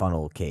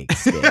 Funnel cake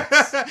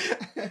sticks.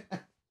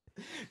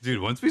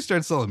 Dude, once we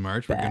start selling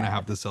merch, we're gonna Bad.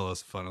 have to sell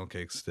us funnel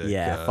cake stick.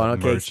 Yeah, funnel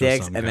merch cake of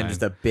sticks, some and then kind.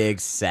 just a big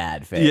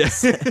sad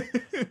face. Yeah.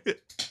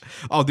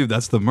 Oh, dude,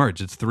 that's the merch.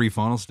 It's 3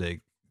 funnel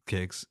steak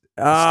cakes.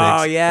 Oh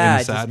sticks yeah, in a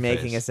just sad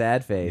making face. a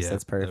sad face. Yeah,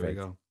 That's There we perfect.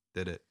 go.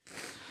 Did it.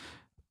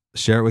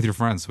 Share it with your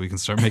friends so we can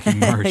start making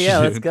merch. Yeah,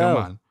 let's dude. go.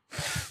 Come on.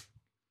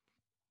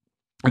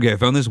 Okay, I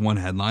found this one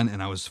headline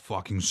and I was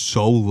fucking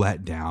so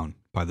let down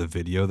by the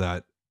video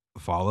that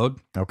followed.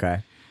 Okay,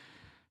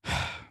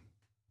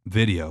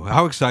 Video.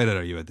 How excited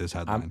are you at this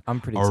headline? I'm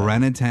pretty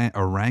excited.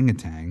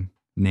 Orangutan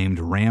named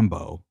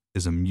Rambo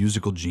is a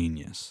musical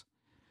genius.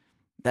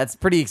 That's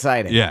pretty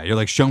exciting. Yeah, you're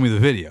like, show me the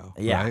video.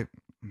 Yeah. Right?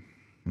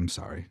 I'm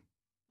sorry.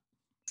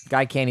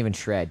 Guy can't even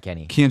shred, can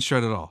he? Can't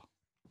shred at all.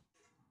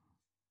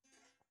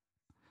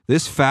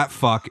 This fat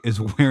fuck is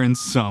wearing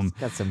some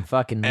Got some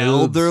fucking moves.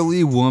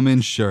 elderly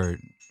woman shirt.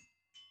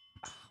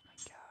 Oh my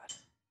god.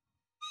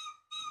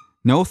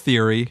 No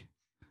theory.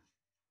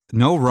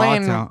 No raw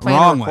Playing talent. a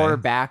Wrong recorder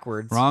way.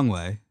 backwards. Wrong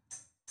way.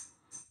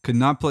 Could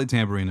not play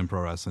tambourine in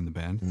pro wrestling, the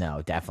band.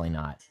 No, definitely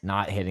not.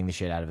 Not hitting the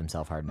shit out of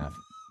himself hard enough.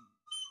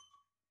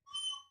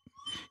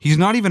 He's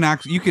not even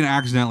you can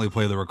accidentally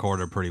play the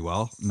recorder pretty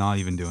well. Not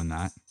even doing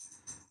that.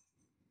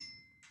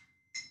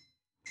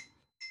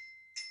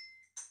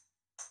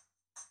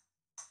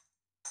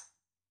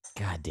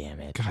 God damn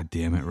it. God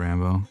damn it,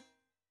 Rambo.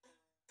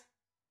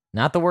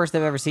 Not the worst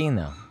I've ever seen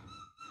though.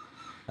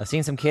 I've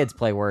seen some kids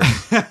play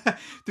worse.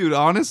 Dude,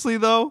 honestly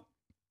though,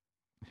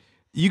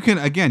 you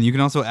can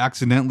also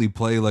accidentally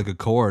play like a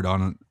chord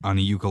on a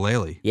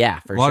ukulele. Yeah,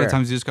 for A sure. lot of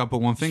times you just got to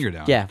put one finger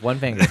down. Yeah, one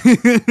finger.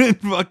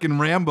 Fucking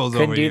Rambo's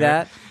Couldn't over do here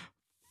that.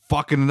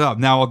 fucking it up.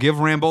 Now I'll give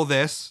Rambo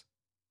this.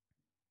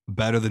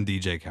 Better than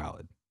DJ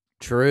Khaled.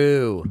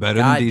 True. Better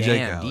than God DJ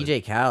damn, Khaled.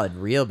 DJ Khaled,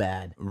 real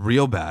bad.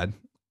 Real bad.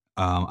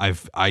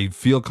 I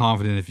feel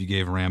confident if you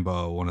gave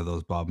Rambo one of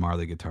those Bob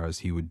Marley guitars,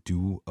 he would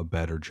do a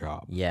better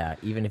job. Yeah,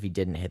 even if he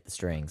didn't hit the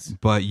strings.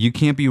 But you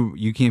can't be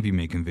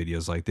making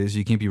videos like this.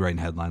 You can't be writing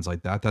headlines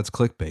like that. That's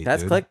clickbait.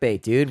 That's dude.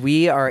 clickbait, dude.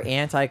 We are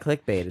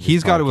anti-clickbait.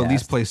 He's got to at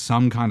least play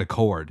some kind of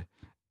chord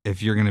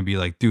if you're gonna be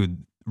like,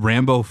 dude,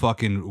 Rambo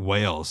fucking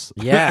wails.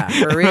 Yeah,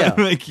 for real.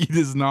 Like he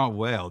does not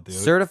wail, dude.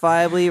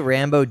 Certifiably,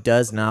 Rambo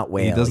does not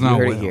wail. He does not you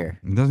heard wail. it here.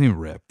 He doesn't even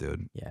rip,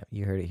 dude. Yeah,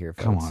 you heard it here,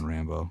 folks. Come on,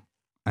 Rambo.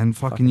 And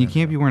fucking, Fucking you can't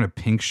Rambo. be wearing a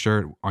pink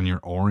shirt on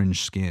your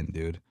orange skin,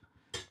 dude.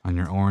 On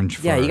your orange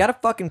fur. Yeah, you got to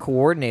fucking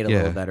coordinate a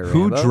little better,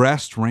 Who Rambo.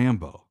 dressed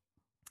Rambo?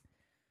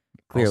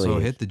 Clearly. Also,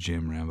 hit the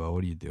gym, Rambo.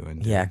 What are you doing?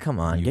 Dude? Yeah, come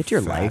on. You Get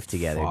your fat life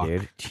together, fuck.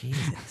 dude.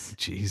 Jesus.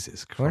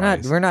 Jesus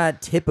Christ. We're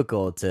not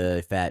typical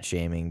to fat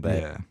shaming, but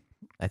Yeah.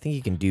 I think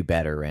you can do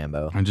better,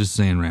 Rambo. I'm just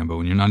saying, Rambo,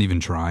 when you're not even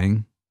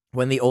trying.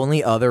 When the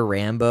only other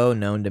Rambo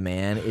known to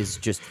man is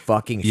just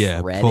fucking Yeah,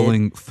 shredded,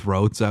 pulling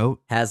throats out.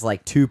 has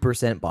like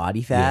 2%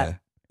 body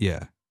fat.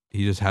 Yeah.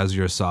 He just has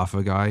your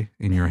esophagi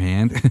in your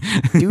hand.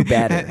 Do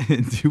better.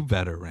 Do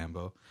better,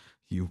 Rambo.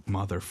 You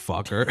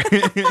motherfucker.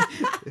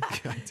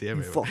 God damn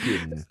You it.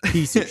 fucking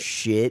piece of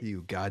shit.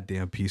 You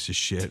goddamn piece of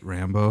shit,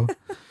 Rambo.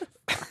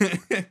 Do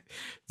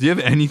you have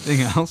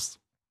anything else?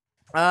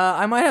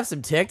 I might have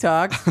some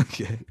TikToks,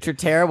 Okay. which are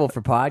terrible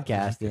for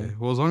podcasting. Okay.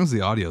 Well, as long as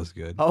the audio's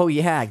good. Oh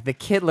yeah, the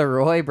Kid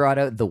Leroy brought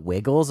out the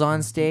Wiggles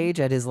on stage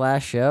at his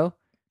last show.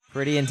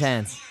 Pretty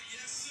intense.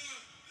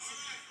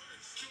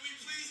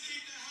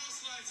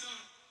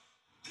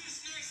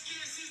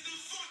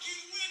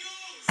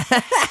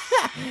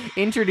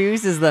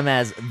 Introduces them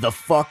as the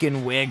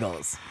fucking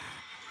Wiggles.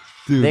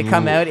 Dude, They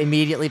come out,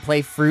 immediately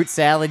play Fruit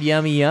Salad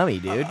Yummy Yummy,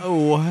 dude.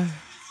 What?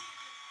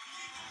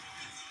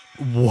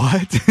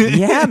 What?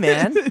 Yeah,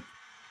 man.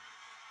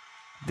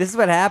 This is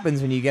what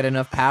happens when you get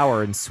enough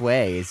power and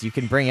sway, is you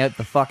can bring out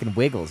the fucking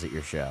Wiggles at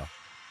your show.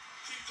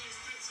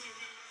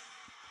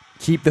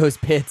 Keep those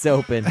pits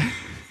open.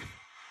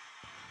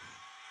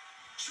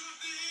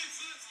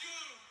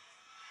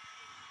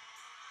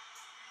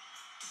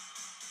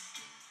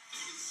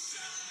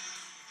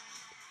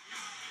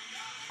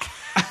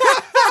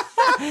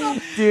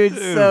 Dude,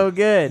 so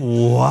good.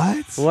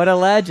 What? What a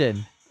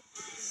legend.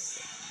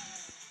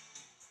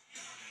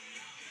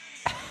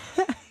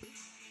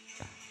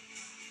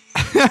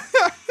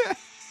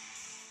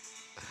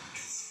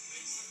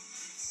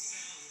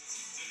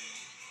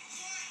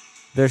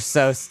 They're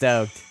so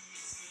stoked.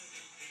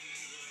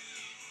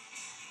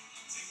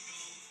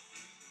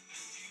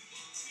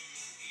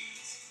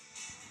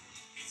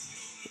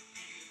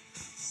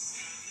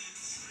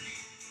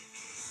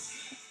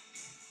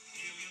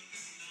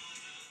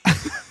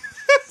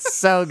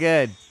 So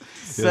good.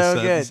 So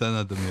good. Send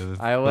that to me with,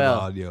 I with will.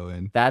 the audio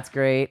in. That's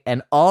great.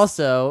 And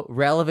also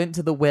relevant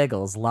to the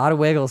Wiggles. A lot of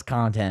Wiggles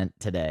content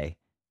today.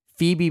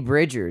 Phoebe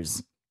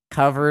Bridgers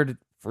covered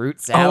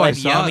Fruit Salad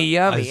Yummy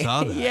Yummy. I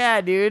saw that.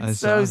 Yeah, dude. I So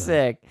saw that.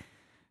 sick.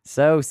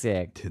 So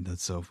sick. Dude,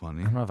 that's so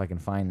funny. I don't know if I can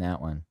find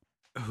that one.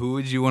 Who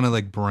would you want to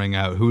like bring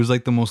out? Who's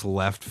like the most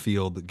left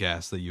field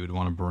guest that you would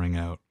want to bring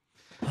out?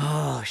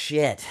 Oh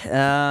shit.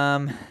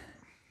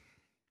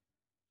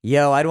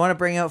 Yo, I'd want to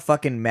bring out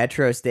fucking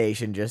Metro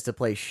Station just to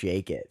play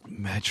Shake It.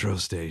 Metro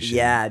Station.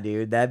 Yeah,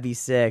 dude, that'd be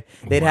sick.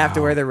 They'd have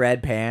to Wow. wear the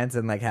red pants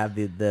and like have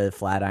the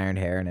flat ironed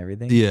hair and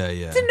everything. Yeah,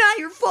 yeah. Tonight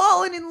you're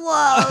falling in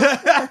love.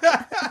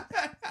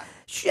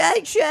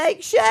 Shake,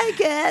 shake, shake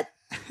it.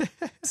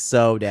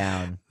 So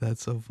down.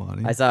 That's so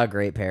funny. I saw a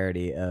great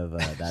parody of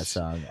that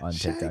song on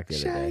TikTok the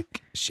other day.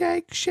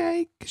 shake,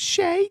 shake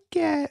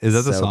it. Is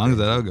that the So song? Is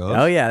that cringy. how it goes?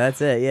 Oh yeah,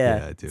 that's it.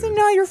 Yeah. Yeah, dude.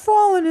 Tonight you're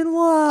falling in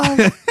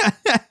love.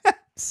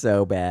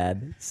 So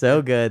bad.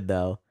 So good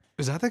though.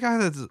 Is that the guy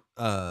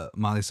that's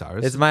Miley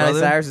Cyrus? It's Miley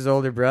brother? Cyrus's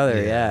older brother,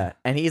 Yeah. yeah.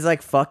 And he's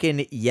like fucking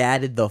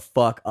yadded the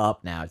fuck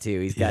up now too.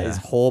 He's got Yeah. his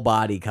whole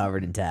body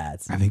covered in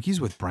tats. I think he's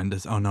with Brenda.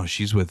 Oh no,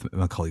 she's with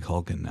Macaulay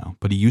Culkin now.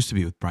 But he used to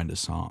be with Brenda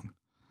Song.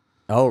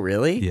 Oh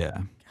really?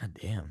 Yeah. God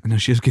damn. No,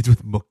 she has kids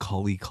with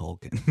Macaulay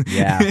Culkin.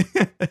 Yeah.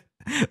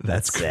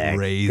 That's sick.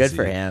 crazy. Good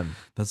for him.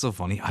 That's so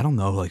funny. I don't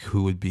know like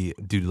who would be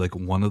dude, like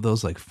one of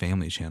those like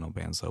Family Channel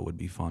bands that would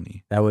be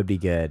funny. That would be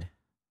good.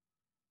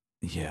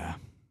 Yeah.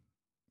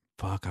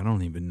 Fuck, I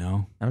don't even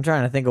know. I'm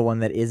trying to think of one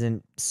that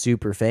isn't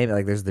super famous.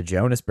 Like there's the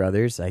Jonas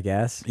Brothers, I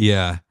guess.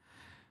 Yeah.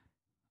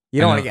 You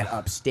don't I want to know. get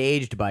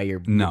upstaged by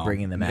your No.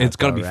 bringing them out. It's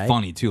gotta though, be right?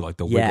 funny too. Like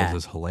the Yeah.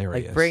 Wiggles is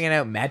hilarious. Like bringing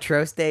out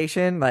Metro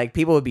Station, like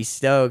people would be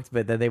stoked,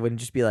 but then they wouldn't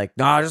just be like,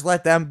 "No, just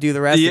let them do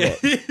the rest of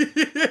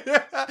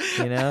it."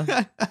 You know?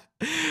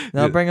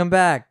 No, Dude, bring them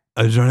back.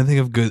 I was trying to think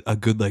of a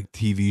good like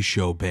TV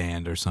show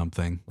band or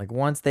something. Like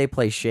once they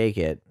play Shake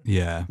It,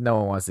 Yeah, no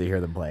one wants to hear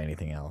them play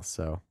anything else.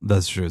 So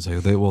that's true. It's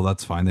like well,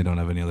 that's fine. They don't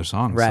have any other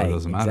songs, right, so it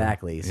doesn't matter.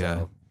 exactly.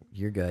 So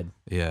you're good.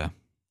 Yeah,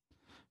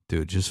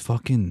 dude, just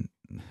fucking.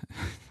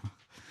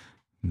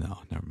 No,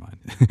 never mind.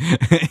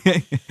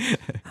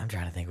 I'm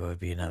trying to think what would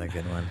be another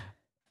good one.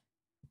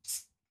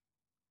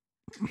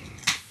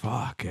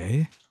 Fuck,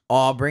 eh?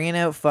 Oh, bringing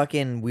out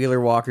fucking Wheeler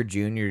Walker Jr.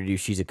 to do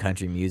 "She's a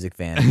Country Music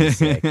Fan" would be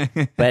sick.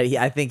 But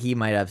I think he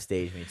might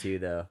upstage me too,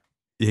 though.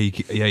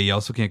 Yeah, you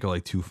also can't go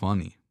like too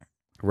funny.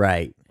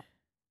 Right.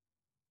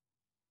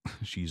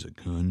 She's a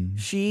gun.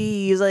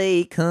 She's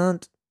a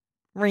country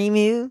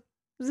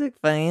music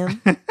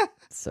fan.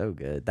 So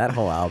good. That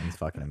whole album's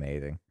fucking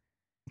amazing.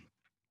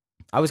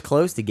 I was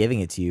close to giving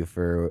it to you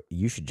for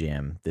You Should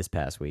Jam this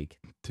past week.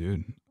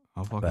 Dude,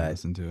 I'll fucking But-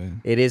 listen to it.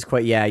 It is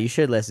quite, yeah, you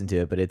should listen to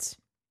it, but it's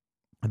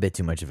a bit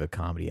too much of a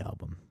comedy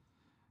album.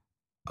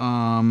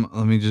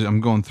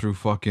 I'm going through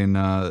fucking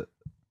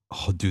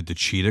dude, the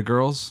Cheetah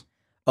Girls.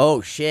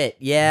 Oh shit,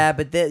 yeah,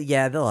 but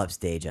they'll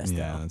upstage us.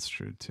 Yeah, though. that's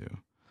true too.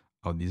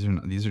 Oh,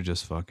 these are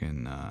just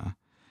fucking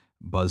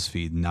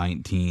BuzzFeed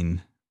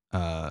 19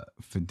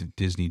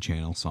 Disney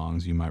Channel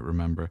songs you might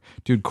remember.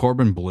 Dude,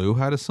 Corbin Bleu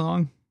had a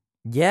song.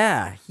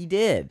 Yeah, he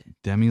did.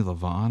 Demi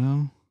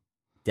Lovato.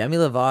 Demi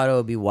Lovato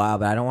would be wild,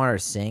 but I don't want her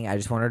to sing. I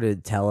just want her to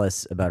tell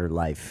us about her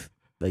life.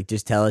 Like,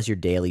 just tell us your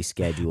daily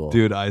schedule.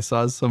 Dude, I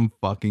saw some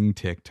fucking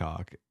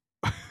TikTok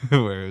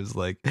where it was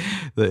like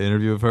the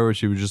interview of her where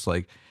she was just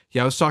like,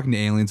 yeah, I was talking to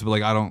aliens, but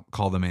like I don't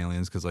call them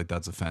aliens because like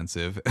that's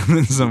offensive. And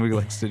then somebody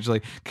like stitched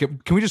like, can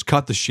we just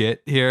cut the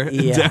shit here,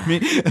 Yeah. Demi?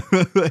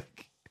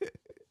 Like,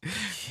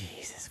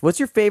 Jesus. What's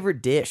your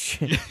favorite dish?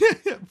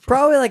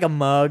 Probably like a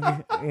mug.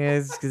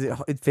 Because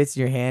it fits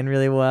in your hand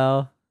really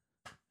well.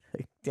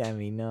 Like,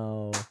 Demi,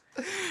 no.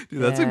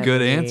 dude, that's a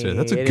good answer.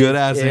 That's a It good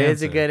is- ass answer. It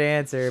is a good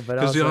answer, but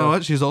Because also you know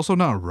what? She's also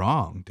not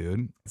wrong,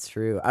 dude. it's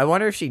true. I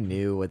wonder if she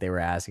knew what they were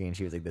asking and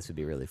she was like, this would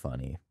be really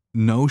funny.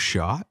 No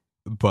shot,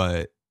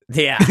 but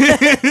Yeah.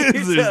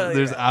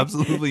 there's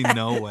absolutely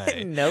no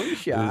way. No There's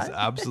shot.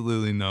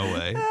 absolutely no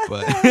way.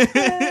 But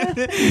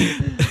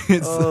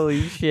it's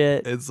Holy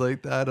shit. it's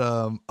like that.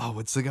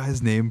 What's the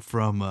guy's name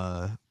from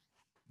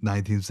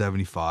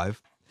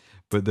 1975?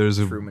 But there's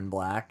a Truman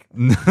Black.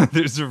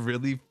 there's a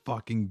really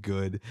fucking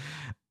good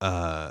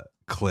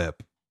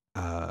clip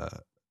where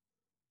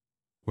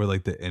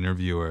like the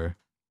interviewer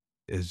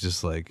is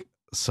just like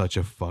such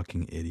a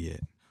fucking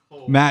idiot.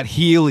 Matt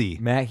Healy.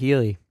 Matt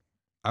Healy.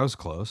 I was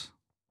close.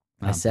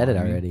 I Not said it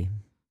Barney. already.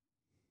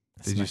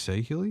 Did you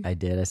say Healy? I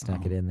did. I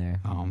snuck it in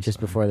there. Oh, I'm just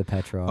sorry. before the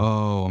petrol.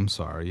 Oh, I'm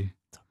sorry.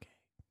 It's okay.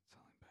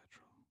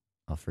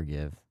 I'll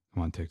forgive.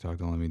 Come on, TikTok,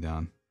 don't let me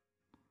down.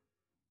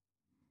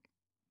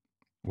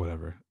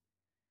 Whatever.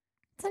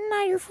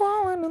 Tonight you're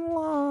falling in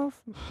love.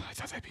 I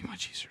thought that'd be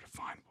much easier to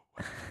find.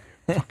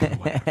 But fucking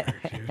whatever,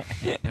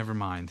 dude. Never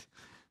mind.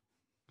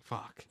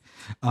 Fuck.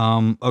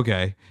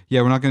 Okay.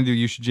 Yeah, we're not gonna do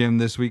You Should Jam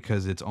this week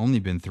because it's only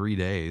been 3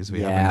 days.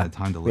 We haven't Yeah, had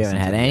time to we listen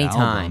haven't to had the any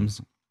time.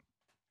 albums.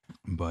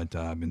 But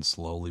I've been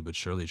slowly but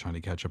surely trying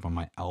to catch up on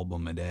my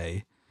album a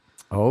day.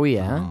 Oh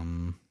yeah.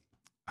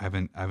 I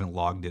haven't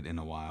logged it in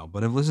a while,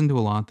 but I've listened to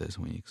a lot this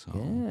week. So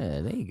Yeah,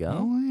 there you go.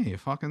 oh, hey,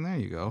 fucking there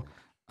you go.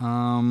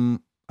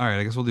 All right,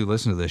 I guess we'll do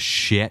listen to this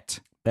shit.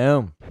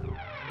 Boom.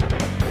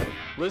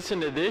 Listen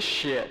to this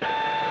shit.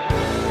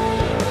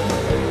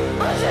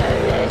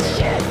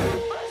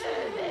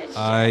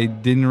 I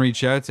didn't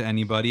reach out to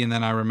anybody, and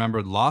then I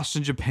remembered Lost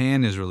in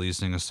Japan is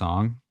releasing a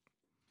song.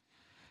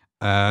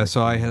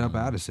 So I hit up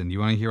Addison. Do you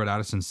want to hear what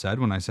Addison said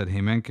when I said,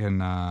 hey man,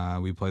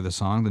 can we play the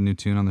song, the new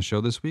tune on the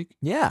show this week?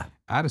 Yeah.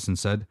 Addison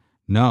said,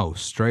 no,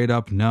 straight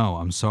up no.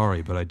 I'm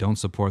sorry, but I don't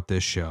support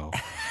this show.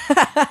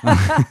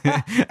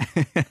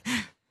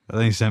 I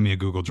think he sent me a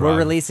Google Drive. We're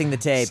releasing the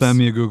tapes. Send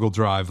me a Google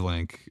Drive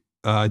link.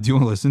 Do you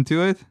want to listen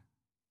to it?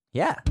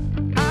 Yeah.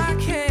 I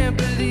can't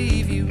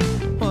believe you.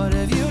 What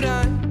have you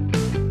done?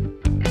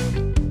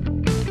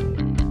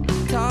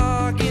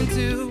 Talking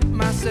to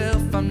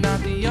myself, I'm not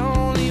the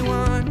only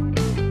one.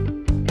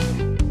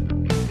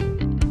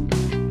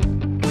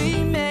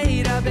 We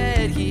made our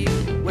bed here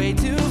way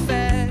too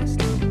fast.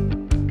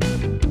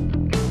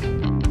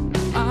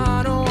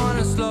 I don't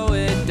wanna slow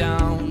it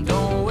down.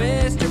 Don't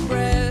waste your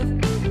breath.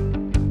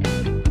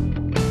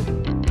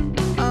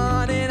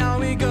 On and on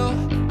we go.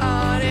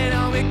 On and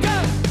on we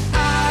go.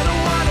 I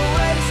don't wanna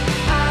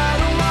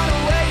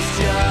waste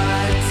your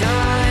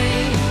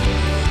time.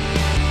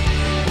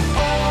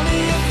 Only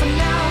if for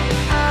now.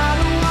 I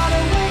don't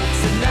wanna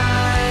waste the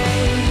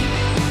night.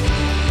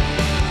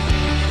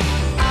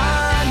 I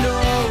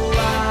know I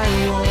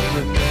won't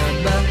remember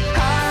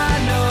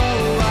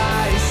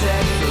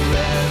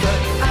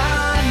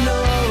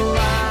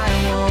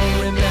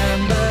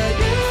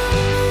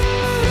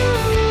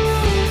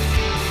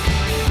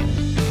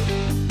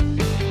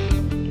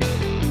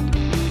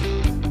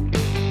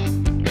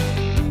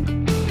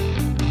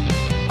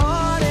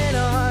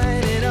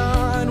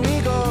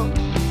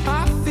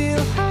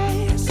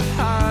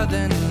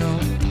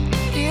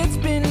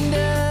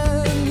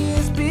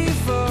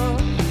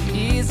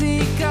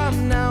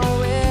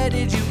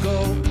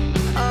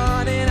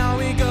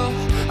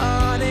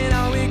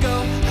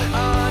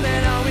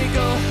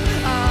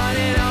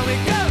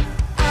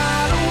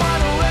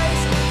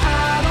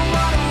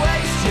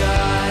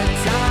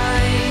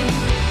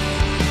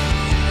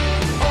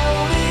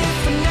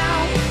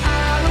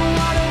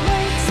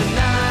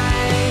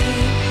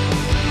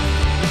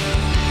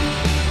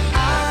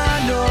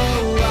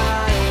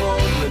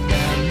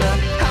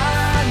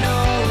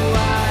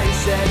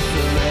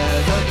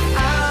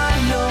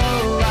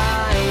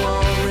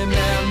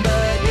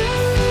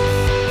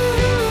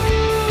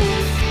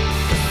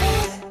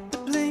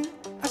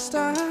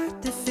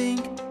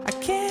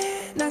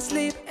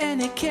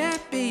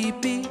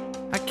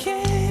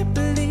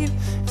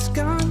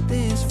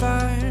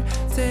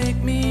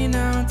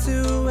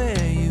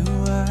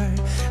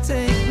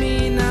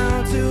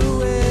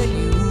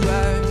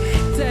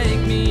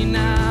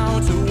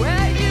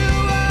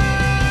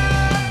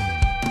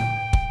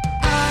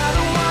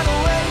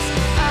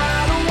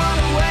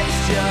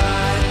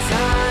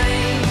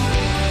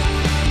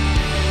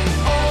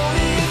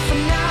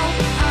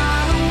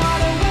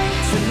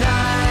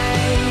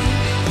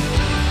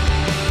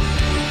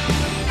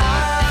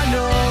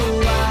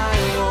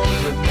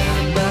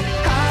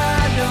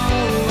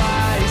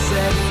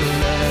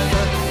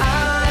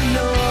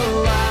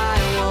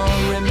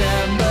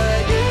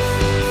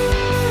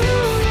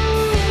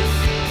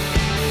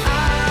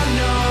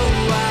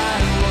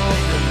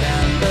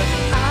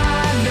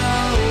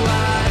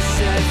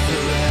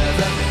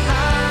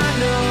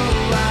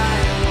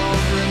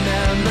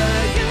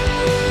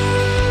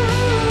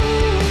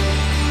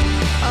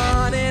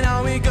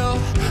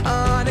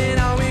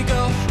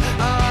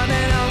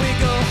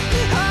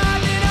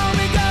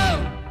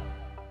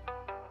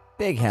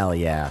hell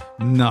yeah.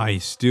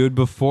 Nice, dude.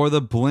 Before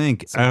the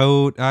Blink.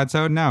 Out. It's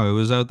out now. It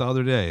was out the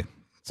other day.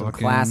 Some Fucking-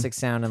 classic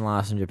sound and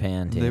Lost in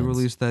Japan tunes. They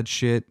released that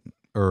shit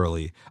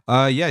early.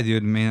 Yeah,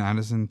 dude. Man,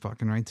 Addison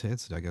fucking writes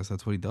hits. I guess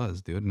that's what he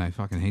does, dude. And I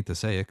fucking hate to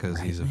say it because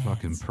he's a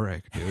fucking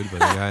prick, dude.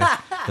 But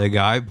the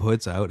guy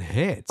puts out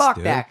hits. Fuck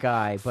dude. that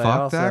guy. But Fuck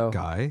also, that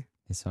guy.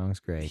 His song's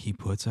great. He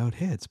puts out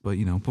hits. But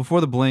you know,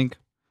 before the Blink,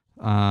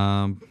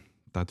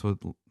 that's what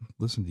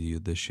listen to you.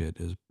 This shit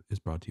is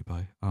brought to you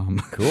by.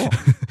 Cool.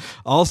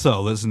 Also,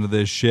 listen to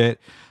this shit.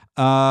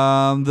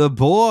 The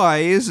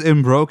Boys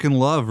in Broken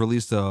Love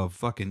released a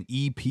fucking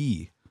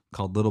EP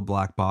called Little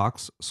Black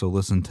Box. So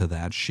listen to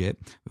that shit.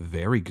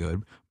 Very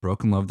good.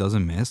 Broken Love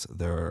doesn't miss.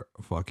 They're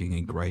fucking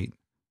a great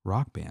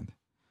rock band.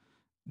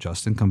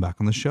 Justin, come back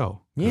on the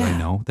show. 'Cause Yeah. I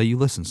know that you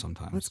listen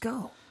sometimes. Let's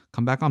go.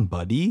 Come back on,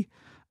 buddy.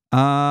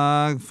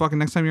 Fucking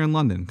next time you're in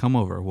London, come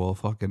over. We'll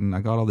fucking,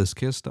 I got all this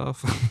Kiss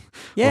stuff.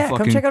 Yeah,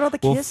 come check out all the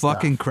We'll Kiss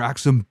fucking stuff. crack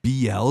some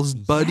BLs,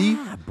 buddy.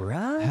 Yeah,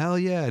 bruh. Hell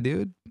yeah,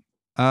 dude.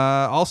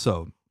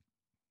 Also,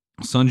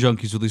 Sun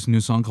Junkies released a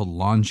new song called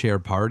Lawn Chair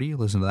Party.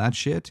 Listen to that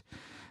shit.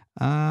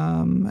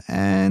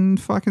 And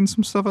fucking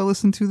some stuff I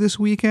listened to this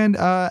weekend.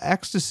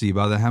 Ecstasy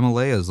by the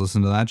Himalayas.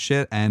 Listen to that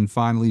shit. And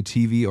finally,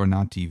 TV or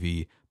Not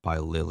TV by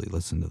Lily.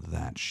 Listen to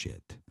that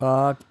shit.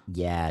 Fuck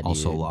yeah, dude.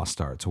 Also, Lost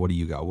Arts. What do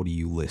you got? What are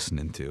you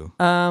listening to?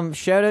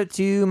 Shout out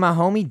to my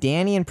homie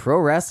Danny and Pro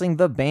Wrestling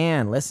the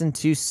Band. Listen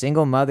to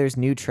Single Mother's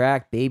new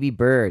track, Baby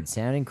Bird.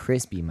 Sounding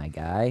crispy, my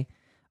guy.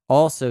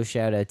 Also,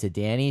 shout out to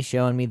Danny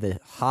showing me the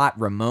hot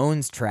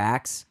Ramones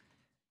tracks.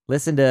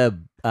 Listen to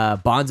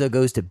Bonzo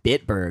Goes to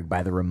Bitburg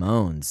by the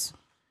Ramones.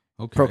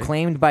 Okay.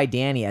 Proclaimed by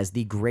Danny as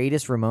the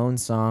greatest Ramones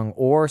song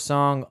or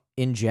song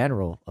in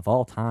general of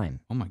all time.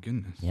 Oh my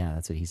goodness. Yeah,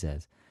 that's what he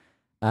says.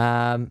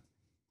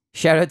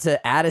 Shout out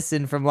to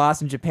Addison from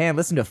Lost in Japan.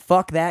 Listen to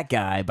Fuck That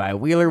Guy by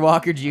Wheeler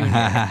Walker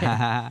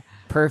Jr.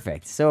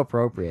 Perfect. So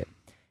appropriate.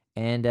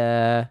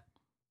 And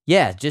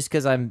yeah, just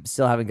because I'm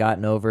still haven't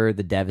gotten over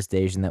the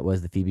devastation that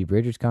was the Phoebe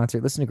Bridgers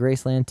concert, listen to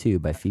Graceland 2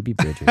 by Phoebe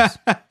Bridgers.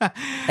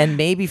 And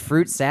maybe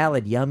Fruit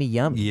Salad, Yummy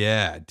Yummy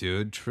Yeah,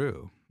 dude.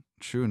 True.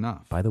 True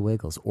enough. by the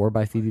Wiggles, or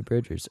by Phoebe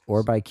Bridgers,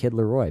 or by Kid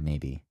Leroy,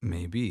 maybe.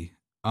 Maybe.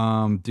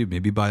 Dude,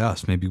 maybe by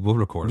us. Maybe we'll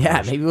record a Yeah,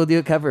 version. maybe we'll do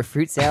a cover of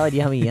Fruit Salad,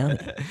 Yummy Yummy.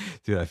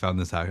 Dude, I found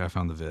this hack. I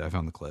found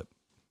the clip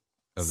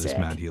of this Sick.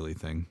 Matt Healy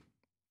thing.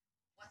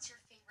 What's your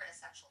favorite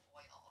essential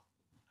oil?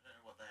 I don't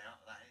know what that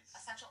is.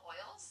 Essential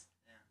oils?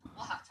 Yeah.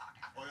 We'll have a talk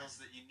after.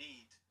 Oils that you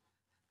need.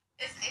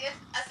 It's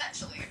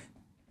essentially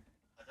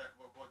I don't.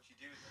 What do you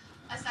do with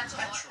them? essential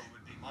Petrol oil.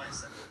 would be my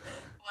essential.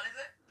 What is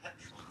it?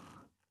 Petrol.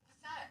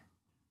 What's that?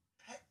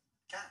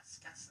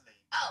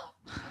 Gasoline. Oh,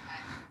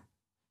 okay.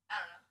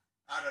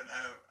 I don't know.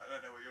 I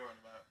don't know what you're on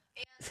about.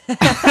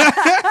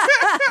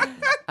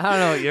 I don't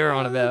know what you're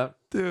on about.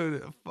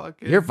 Dude,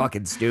 fucking. You're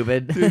fucking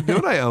stupid. Dude, you know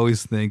what I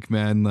always think,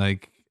 man?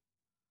 Like,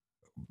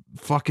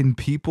 fucking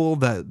people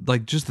that,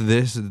 like, just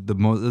this, it's the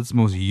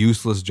most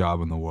useless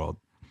job in the world.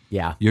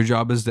 Yeah. Your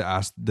job is to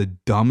ask the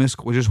dumbest,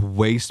 just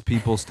waste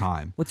people's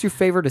time. What's your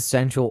favorite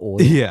essential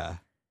oil? Yeah.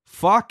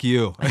 Fuck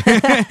you.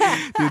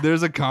 Dude,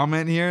 there's a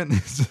comment here. And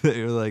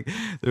they were like,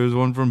 there was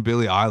one from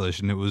Billie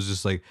Eilish, and it was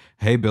just like,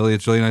 hey, Billie,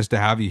 it's really nice to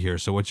have you here.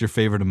 So what's your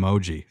favorite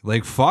emoji?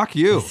 Like, fuck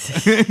you.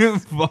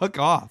 Fuck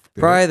off.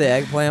 dude. Probably the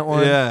eggplant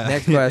one. Yeah.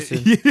 Next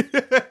question.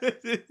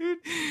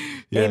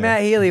 Yeah. Hey,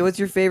 Matt Healy, what's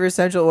your favorite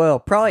essential oil?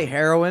 Probably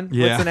heroin.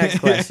 Yeah. What's the next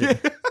question?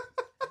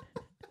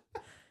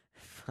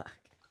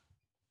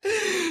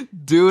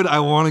 Dude, I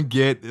want to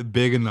get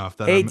big enough.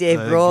 That Hey, I'm- Dave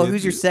that I Grohl, get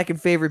who's your to-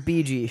 second favorite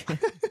BG?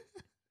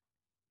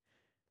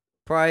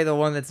 Probably the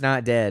one that's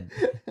not dead.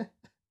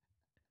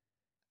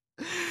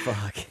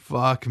 Fuck.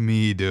 Fuck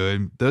me,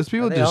 dude. Those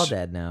people Are they all just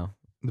dead now?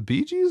 the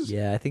Bee Gees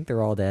Yeah, I think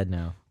they're all dead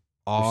now.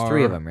 are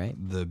three of 'em, right?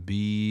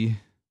 The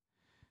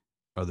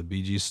Are the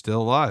Bee Gees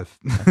still alive?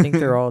 I think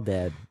they're all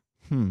dead.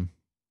 I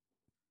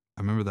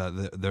remember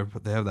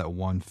that they have that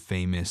one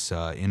famous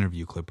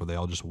interview clip where they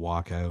all just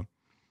walk out.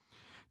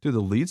 Dude, the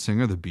lead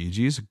singer of the Bee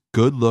Gees,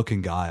 good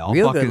looking guy. I'll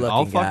Real fucking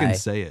good-looking guy. fucking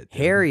say it. dude.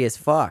 Hairy as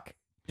fuck.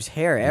 Just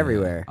hair Yeah,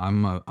 everywhere.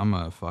 I'm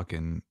a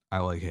fucking I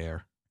like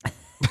hair.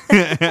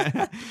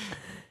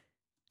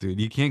 Dude,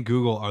 you can't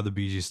Google are the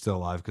Bee Gees still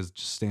alive because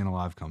just Staying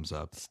Alive comes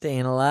up.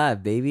 Staying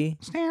alive, baby.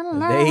 Staying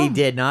alive. They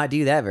did not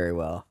do that very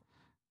well.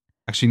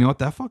 Actually, you know what?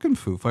 That fucking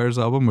Foo Fighters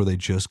album where they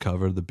just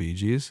covered the Bee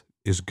Gees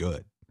is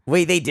good.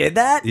 Wait, they did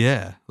that?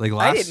 Yeah, like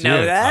last didn't know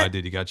year. that. Oh,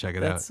 dude, you gotta check it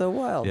That's out. so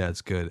wild. Yeah,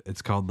 it's good.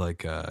 It's called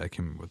like I can't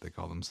remember what they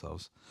call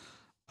themselves.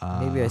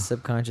 Maybe I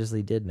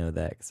subconsciously did know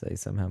that because I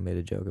somehow made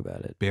a joke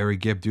about it. Barry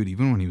Gibb, dude.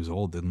 Even when he was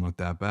old, didn't look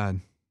that bad.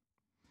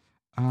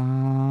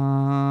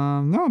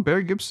 No,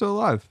 Barry Gibb's still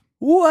alive.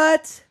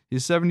 What?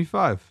 He's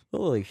 75.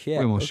 Holy shit.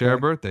 We will share a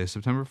okay. birthday,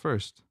 September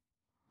 1st.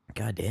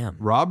 God damn.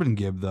 Robin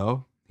Gibb,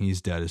 though,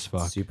 he's dead as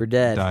fuck. Super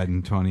dead. Died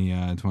in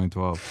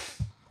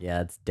 2012.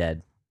 Yeah, it's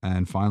dead.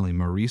 And finally,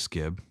 Maurice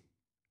Gibb.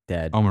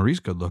 Dead. Oh, Maurice,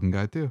 good looking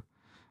guy too.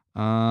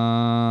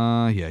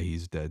 Yeah,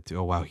 he's dead too.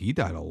 Oh wow, he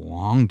died a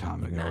long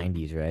time ago.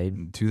 90s,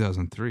 right?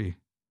 2003.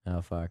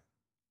 Oh, fuck.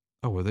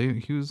 Oh, were they?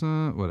 He was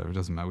whatever.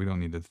 Doesn't matter. We don't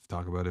need to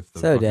talk about if the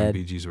So fucking dead.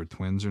 Bee Gees were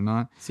twins or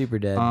not. Super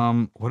dead.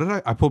 What did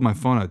I pulled my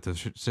phone out to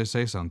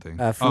say something.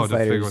 Foo to figure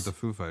Fighters. what the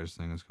Foo Fighters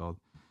thing is called.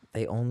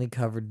 They only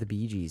covered the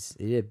Bee Gees.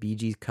 They did a Bee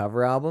Gees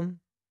cover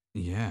album.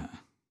 Yeah.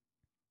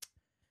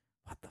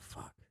 What the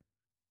fuck?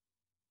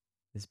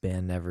 This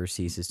band never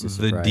ceases to The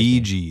surprise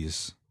me.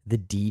 DGs. The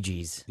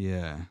DGs.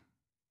 Yeah.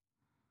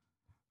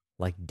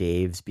 Like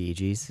Dave's Bee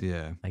Gees.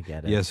 Yeah. I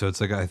get it. Yeah, so it's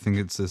like I think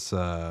it's this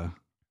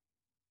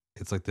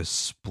it's like this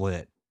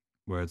split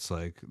where it's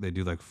like they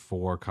do like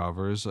 4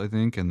 covers, I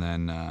think, and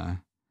then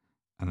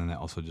they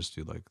also just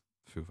do like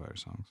Foo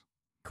Fighters songs.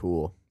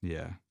 Cool.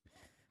 Yeah.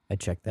 I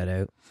checked that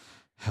out.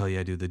 Hell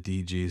yeah, dude, the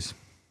DGs.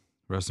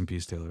 Rest in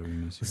peace, Taylor. We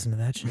miss you. Listen to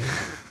that shit.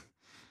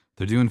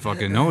 They're doing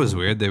fucking. No, it was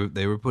weird.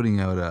 They were putting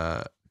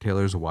out.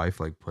 Taylor's wife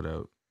like put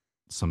out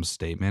some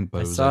statement, but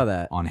I it was saw like,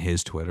 that. on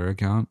his Twitter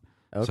account.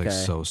 It's Okay. like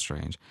so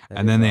strange. That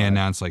And is then they odd.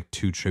 announced like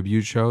 2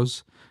 tribute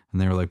shows,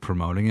 and they were like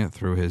promoting it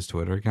through his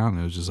Twitter account,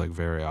 and it was just like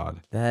very odd.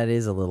 That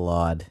is a little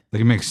odd.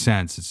 Like it makes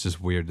sense. It's just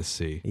weird to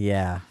see.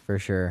 Yeah, for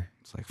sure.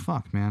 It's like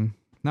fuck, man.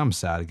 Now I'm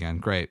sad again.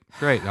 Great.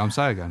 I'm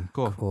sad again.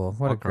 Cool. Cool.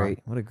 What I'll a cry.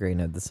 great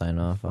note to sign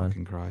off on.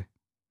 Fucking cry.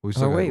 We Oh,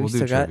 still got, wait, we'll we do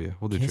still got trivia.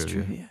 We'll do Kiss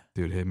trivia. trivia.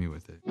 Dude, hit me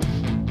with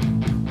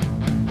it.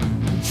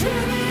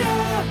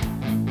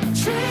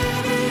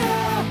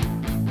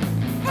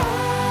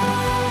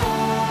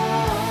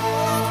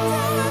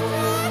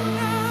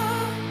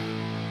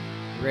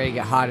 Ready to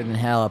get hotter than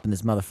hell up in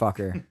this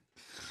motherfucker.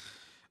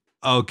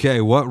 Okay,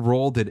 what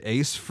role did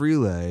Ace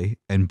Frehley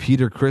and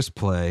Peter Criss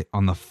play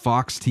on the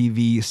Fox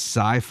TV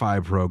sci-fi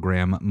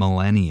program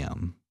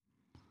Millennium?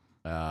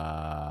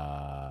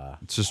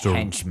 It's just a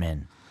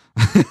Henchman.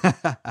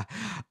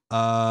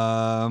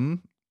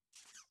 I'm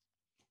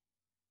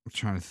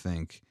trying to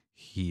think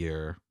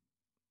here.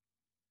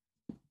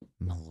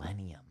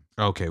 Millennium.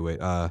 Okay, wait.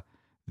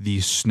 The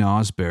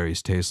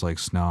snozberries taste like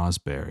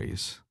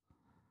snozberries.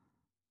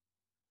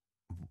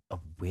 A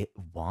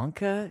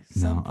Wonka?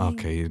 No, Something?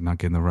 okay, you're not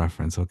getting the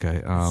reference.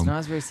 Okay.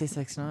 Snozberries taste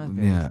like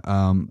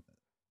snozberries.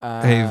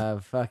 Yeah. Hey,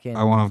 Fucking.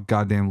 I want a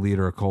goddamn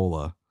liter of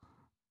cola.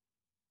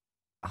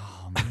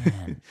 Oh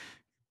man.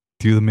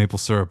 Do the maple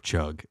syrup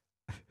chug.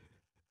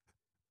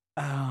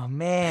 Oh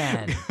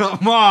man.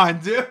 Come on,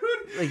 dude.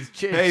 Like,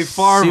 Hey,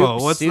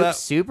 Farvo, what's that?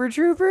 Super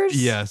Troopers?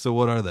 Yeah, so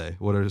what are they?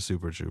 What are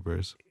Super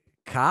Troopers?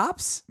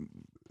 Cops?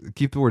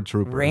 Keep the word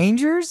troopers.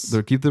 Rangers?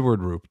 Keep the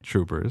word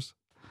troopers.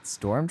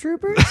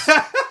 Stormtroopers?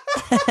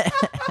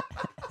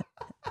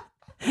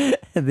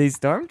 These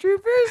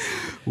stormtroopers?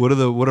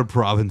 What are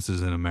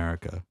provinces in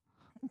America?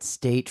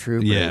 State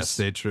troopers. Yeah,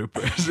 state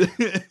troopers.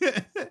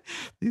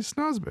 These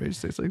snozberries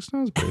taste like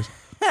snozberries.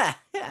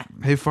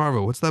 Hey,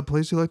 Farvo, what's that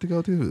place you like to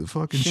go to?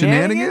 Fucking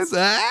Shenanigans?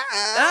 shenanigans?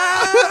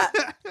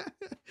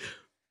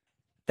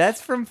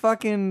 That's from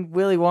fucking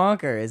Willy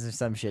Wonka, is there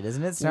some shit,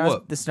 isn't it?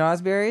 What? The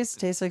snozberries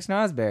taste like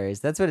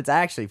snozberries. That's what it's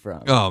actually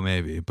from. Oh,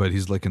 maybe, but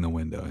he's licking the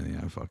window. And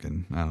yeah, I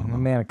don't I'm know. a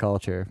man of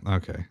culture.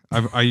 Okay,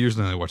 I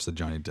usually only watch the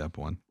Johnny Depp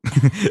one.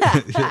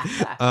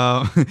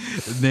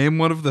 Name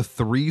one of the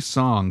 3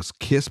 songs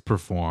Kiss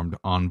performed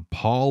on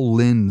Paul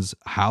Lynde's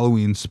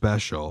Halloween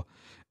special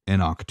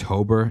in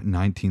October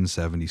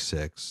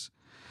 1976.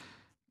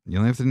 You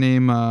only have to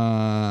name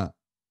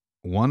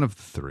one of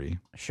the 3.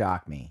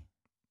 Shock me.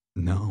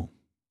 No,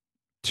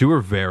 2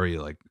 are very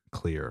like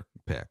clear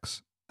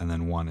picks, and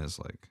then 1 is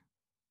like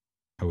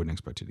I wouldn't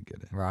expect you to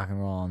get it. Rock and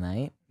Roll All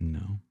Night?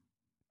 No.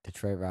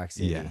 Detroit Rock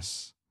City?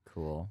 Yes.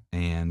 Cool.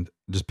 And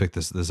just pick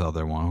this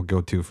other one. We'll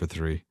go 2 for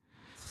 3.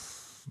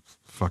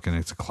 Fucking,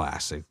 it's a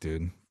classic,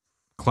 dude.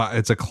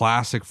 It's a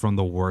classic from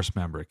the worst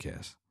member of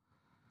Kiss.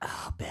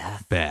 Oh,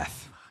 Beth.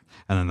 Beth.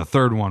 And then the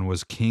third one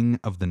was King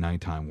of the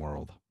Nighttime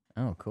World.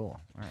 Oh,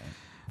 cool. All right.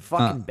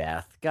 Fucking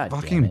Beth. God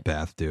damn Fucking it.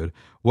 Beth, dude.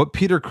 What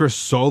Peter Criss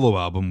solo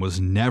album was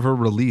never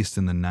released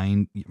in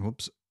the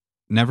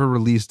never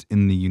released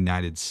in the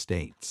United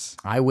States?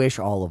 I wish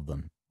all of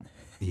them.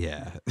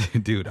 Yeah,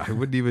 dude. I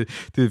wouldn't even.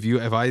 Dude,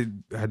 if I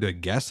had to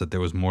guess that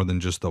there was more than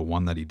just the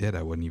one that he did,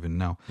 I wouldn't even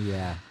know.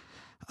 Yeah.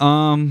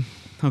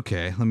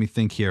 Okay, let me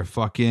think here.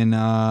 Fucking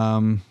I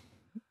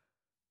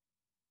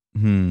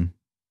don't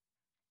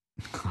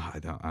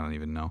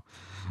even know.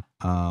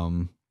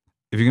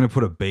 If you're gonna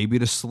put a baby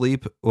to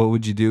sleep, what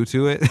would you do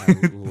to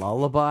it?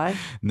 Lullaby?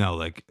 No,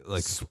 like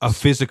a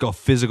physical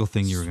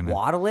thing you were gonna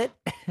Swaddle it?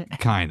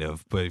 kind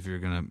of. But if you're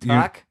gonna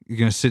Tuck? you're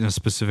gonna sit in a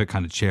specific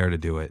kind of chair to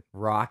do it.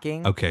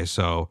 Rocking? Okay,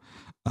 so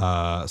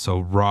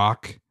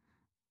rock.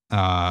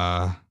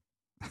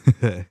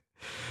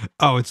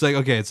 Oh, it's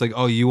like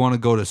oh, you want to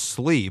go to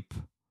sleep.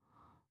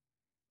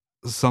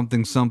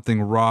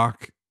 Something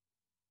rock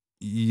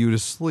you to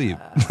sleep.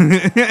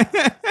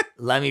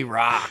 Let me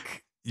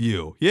rock.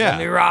 You. Yeah. Let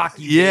me rock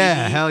you.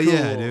 Yeah, baby. hell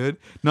yeah, Cool. dude.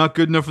 Not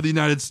good enough for the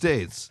United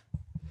States.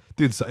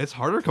 Dude, so it's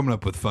harder coming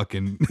up with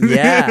fucking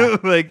Yeah.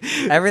 like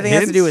Everything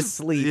has to do with hints.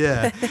 sleep.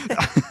 Yeah.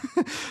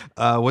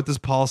 What does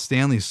Paul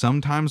Stanley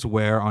sometimes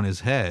wear on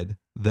his head,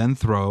 then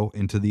throw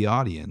into the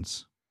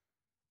audience?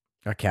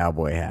 A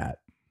cowboy hat.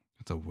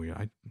 That's a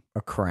weird.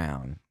 A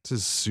crown. This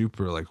is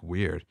super like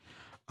weird.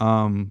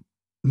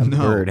 A No.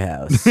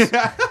 birdhouse.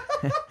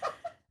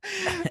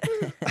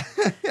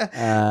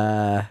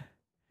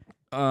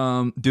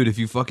 Dude, if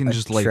you fucking A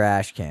just like,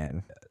 trash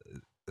can.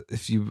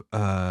 if you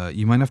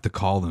you might have to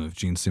call them if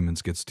Gene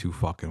Simmons gets too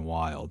fucking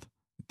wild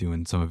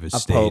doing some of his A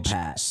stage. Pope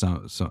hat.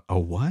 A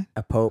what?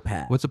 A Pope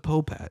hat. What's a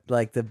Pope hat?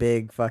 Like the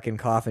big fucking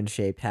coffin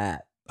shaped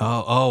hat.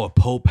 Oh, a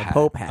Pope hat.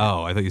 Pope hat.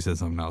 Oh, I thought you said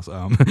something else.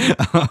 Pope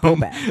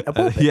hat. A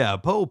Pope hat. Yeah, a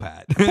Pope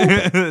hat.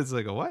 It's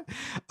like a what?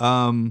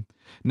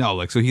 No,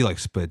 like so he like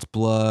spits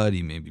blood.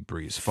 He maybe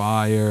breathes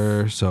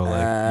fire. So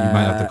like you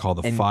might have to call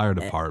the and- fire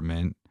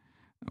department.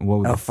 What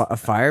would A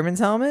fireman's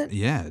helmet?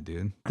 yeah,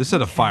 dude. This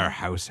said a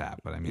firehouse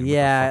hat, but I mean, what the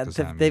Yeah, fuck does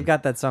that they've mean?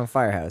 got that song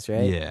Firehouse,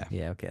 right? Yeah.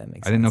 Yeah, okay, that makes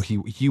sense. I didn't know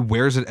he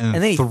wears it and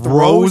And then he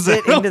throws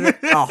it into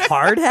on a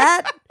hard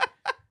hat?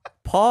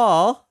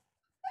 Paul,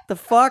 the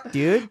fuck,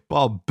 dude?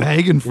 Ball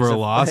begging for There's a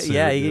lawsuit.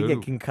 Yeah, you dude. could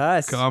get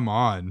concussed. Come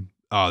on.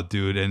 Oh,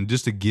 dude. And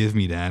just to give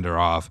me to end her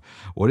off,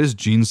 what is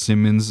Gene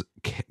Simmons'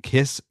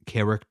 Kiss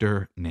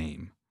character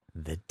name?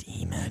 The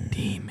Demon.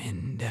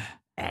 Demon.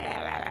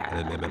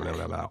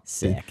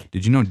 Sick.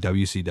 Did you know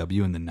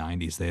WCW in the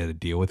 90s, they had a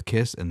deal with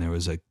Kiss and there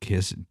was a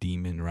Kiss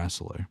demon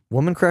wrestler?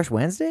 Woman Crush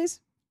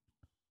Wednesdays?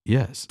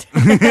 Yes.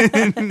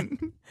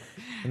 And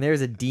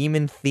there's a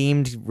demon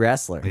themed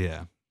wrestler.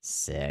 Yeah.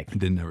 Sick.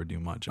 Didn't ever do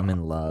much. I'm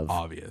in love.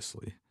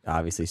 Obviously.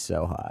 Obviously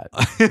so hot.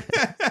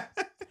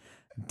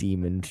 A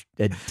demon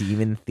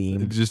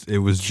themed. It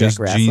was Czech just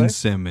wrestler? Gene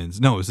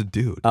Simmons. No, it was a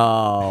dude.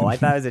 Oh, I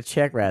thought it was a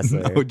Czech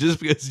wrestler. No, just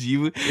because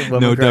you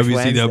Woman know Crush WCW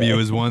Wednesday.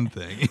 is one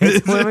thing.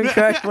 It's Women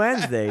Crush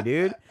Wednesday,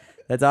 dude.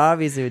 That's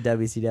obviously what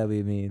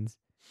WCW means.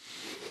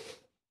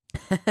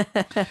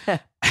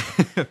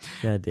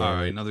 God damn All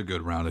right, it. another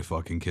good round of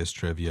fucking Kiss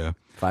trivia.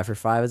 5 for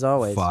 5 as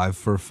always. 5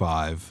 for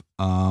 5.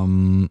 I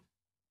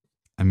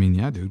mean,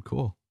 yeah, dude,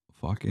 cool.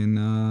 Fucking,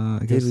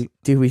 I guess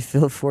Dude, we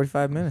filled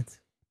 45 minutes.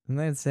 Isn't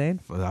that insane?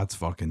 that's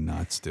fucking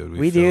nuts, dude.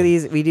 We do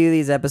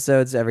these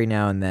episodes every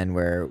now and then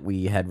where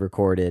we had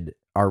recorded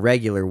our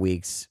regular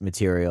week's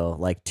material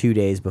like 2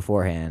 days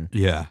beforehand.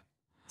 Yeah.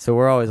 So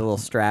we're always a little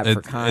strapped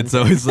for content. It's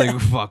always like,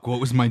 fuck,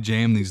 what was my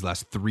jam these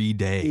last 3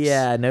 days?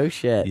 Yeah, no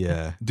shit.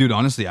 Yeah, dude.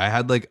 Honestly, I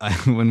had like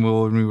when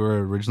we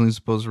were originally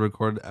supposed to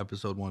record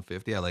episode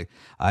 150, I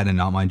had a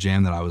Not My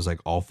Jam that I was like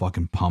all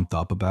fucking pumped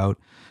up about,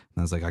 and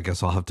I was like, I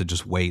guess I'll have to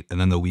just wait. And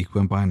then the week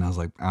went by, and I was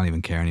like, I don't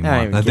even care anymore. I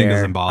don't even That thing care.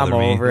 doesn't bother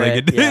I'm me. over like,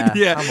 it. did. Yeah,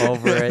 Yeah, I'm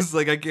over it. It's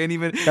like I can't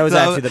even. That was so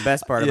I actually the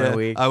best part of my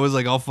week. I was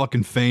like, I'll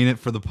fucking feign it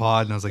for the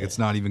pod, and I was like, it's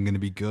not even going to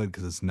be good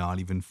because it's not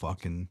even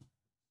fucking.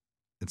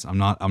 I'm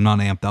not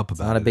amped up about it. It's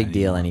not a big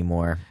deal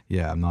anymore.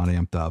 Yeah, I'm not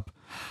amped up.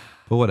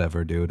 But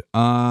whatever, dude.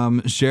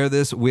 Share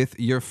this with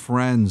your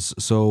friends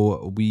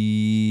so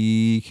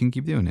we can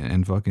keep doing it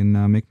and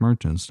fucking make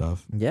merch and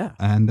stuff. Yeah.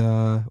 And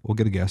we'll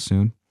get a guest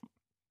soon.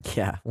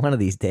 Yeah, one of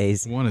these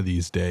days. One of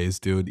these days,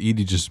 dude.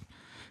 Edie just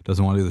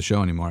doesn't want to do the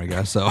show anymore, I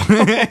guess. So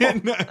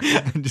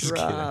I'm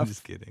just kidding. I'm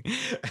just kidding.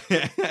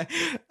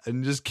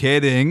 I'm just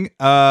kidding.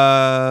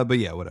 But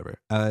yeah, whatever.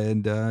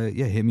 And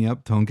yeah, hit me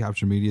up,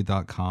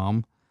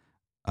 tonecapturemedia.com.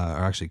 Or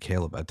actually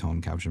Caleb at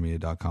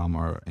tonecapturemedia.com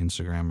or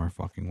Instagram or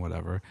fucking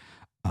whatever.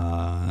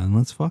 And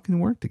let's fucking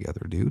work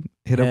together, dude.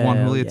 Hit up Juan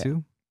Hell Julia yeah.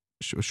 too.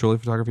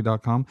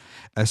 ShirleyPhotography.com.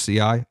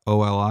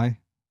 SCIOLI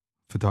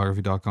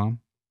photography.com.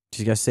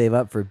 She's got to save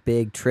up for a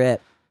big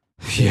trip.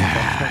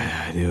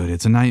 Yeah, dude,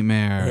 it's a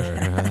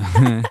nightmare.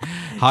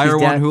 Hire She's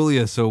Juan down-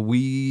 Julia so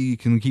we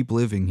can keep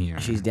living here.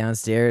 She's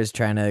downstairs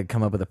trying to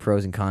come up with a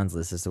pros and cons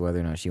list as to whether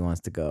or not she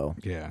wants to go.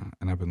 Yeah,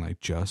 and I've been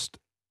like, just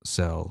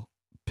sell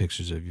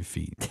pictures of your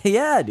feet.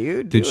 Yeah,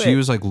 dude. Dude, do she it.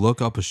 was like,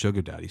 look up a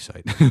sugar daddy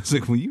site. I was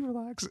like, will you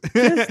relax?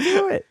 Just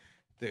do it.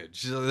 Dude,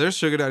 there's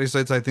sugar daddy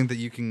sites I think that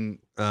you can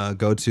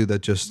go to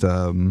that just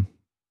they'll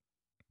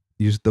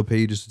pay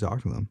you just to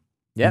talk to them.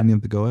 You Yeah, don't even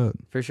have to go out.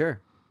 for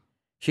sure.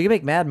 She can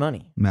make mad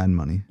money. Mad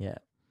money. Yeah.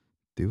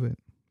 Do it.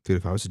 Dude,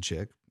 if I was a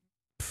chick,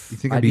 you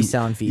think I'd be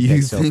selling feet you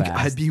pics so think fast.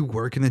 I'd be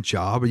working a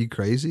job? Are you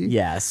crazy?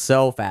 Yeah,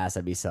 so fast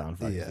I'd be selling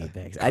fucking Yeah, feet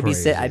pics.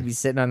 crazy. I'd be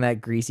sitting on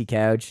that greasy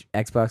couch,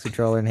 Xbox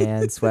controller in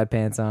hand,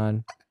 sweatpants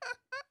on.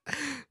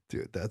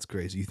 Dude, that's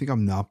crazy. You think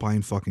I'm not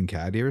buying fucking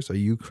cat ears? Are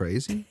you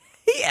crazy?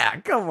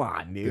 Yeah, come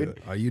on,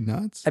 dude. Are you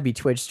nuts? I'd be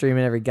Twitch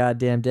streaming every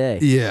goddamn day.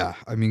 Yeah,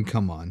 I mean,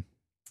 come on.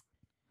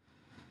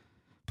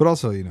 But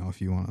also, you know, if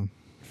you want to,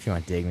 If you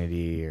want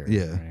dignity or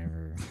Yeah.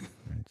 whatever.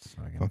 It's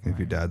fucking if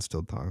your dad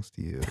still talks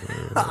to you.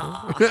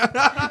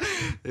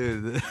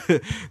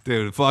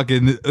 dude,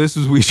 fucking, this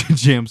is We Should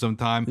Jam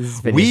sometime. This is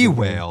Phineas We and Ferb.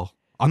 Whale.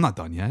 I'm not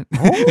done yet.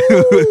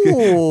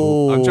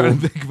 Oh. I'm trying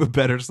to think of a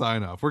better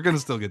sign off. We're going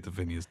to still get to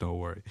Phineas, don't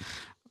worry.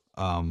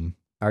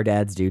 Our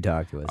dads do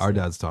talk to us. Our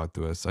dads talk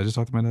to us. I just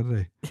talked to my dad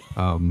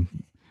today.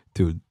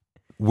 Dude,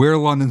 we're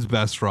London's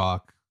best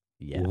rock.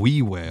 Yeah.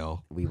 We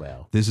Whale. We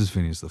will. This is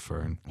Phineas the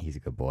Fern. He's a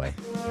good boy.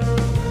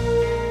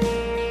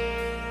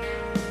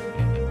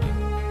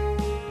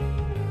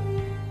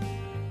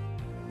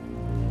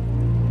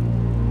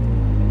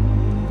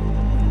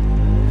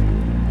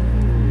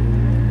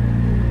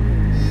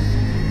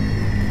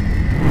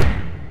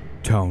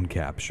 Tone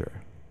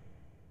Capture.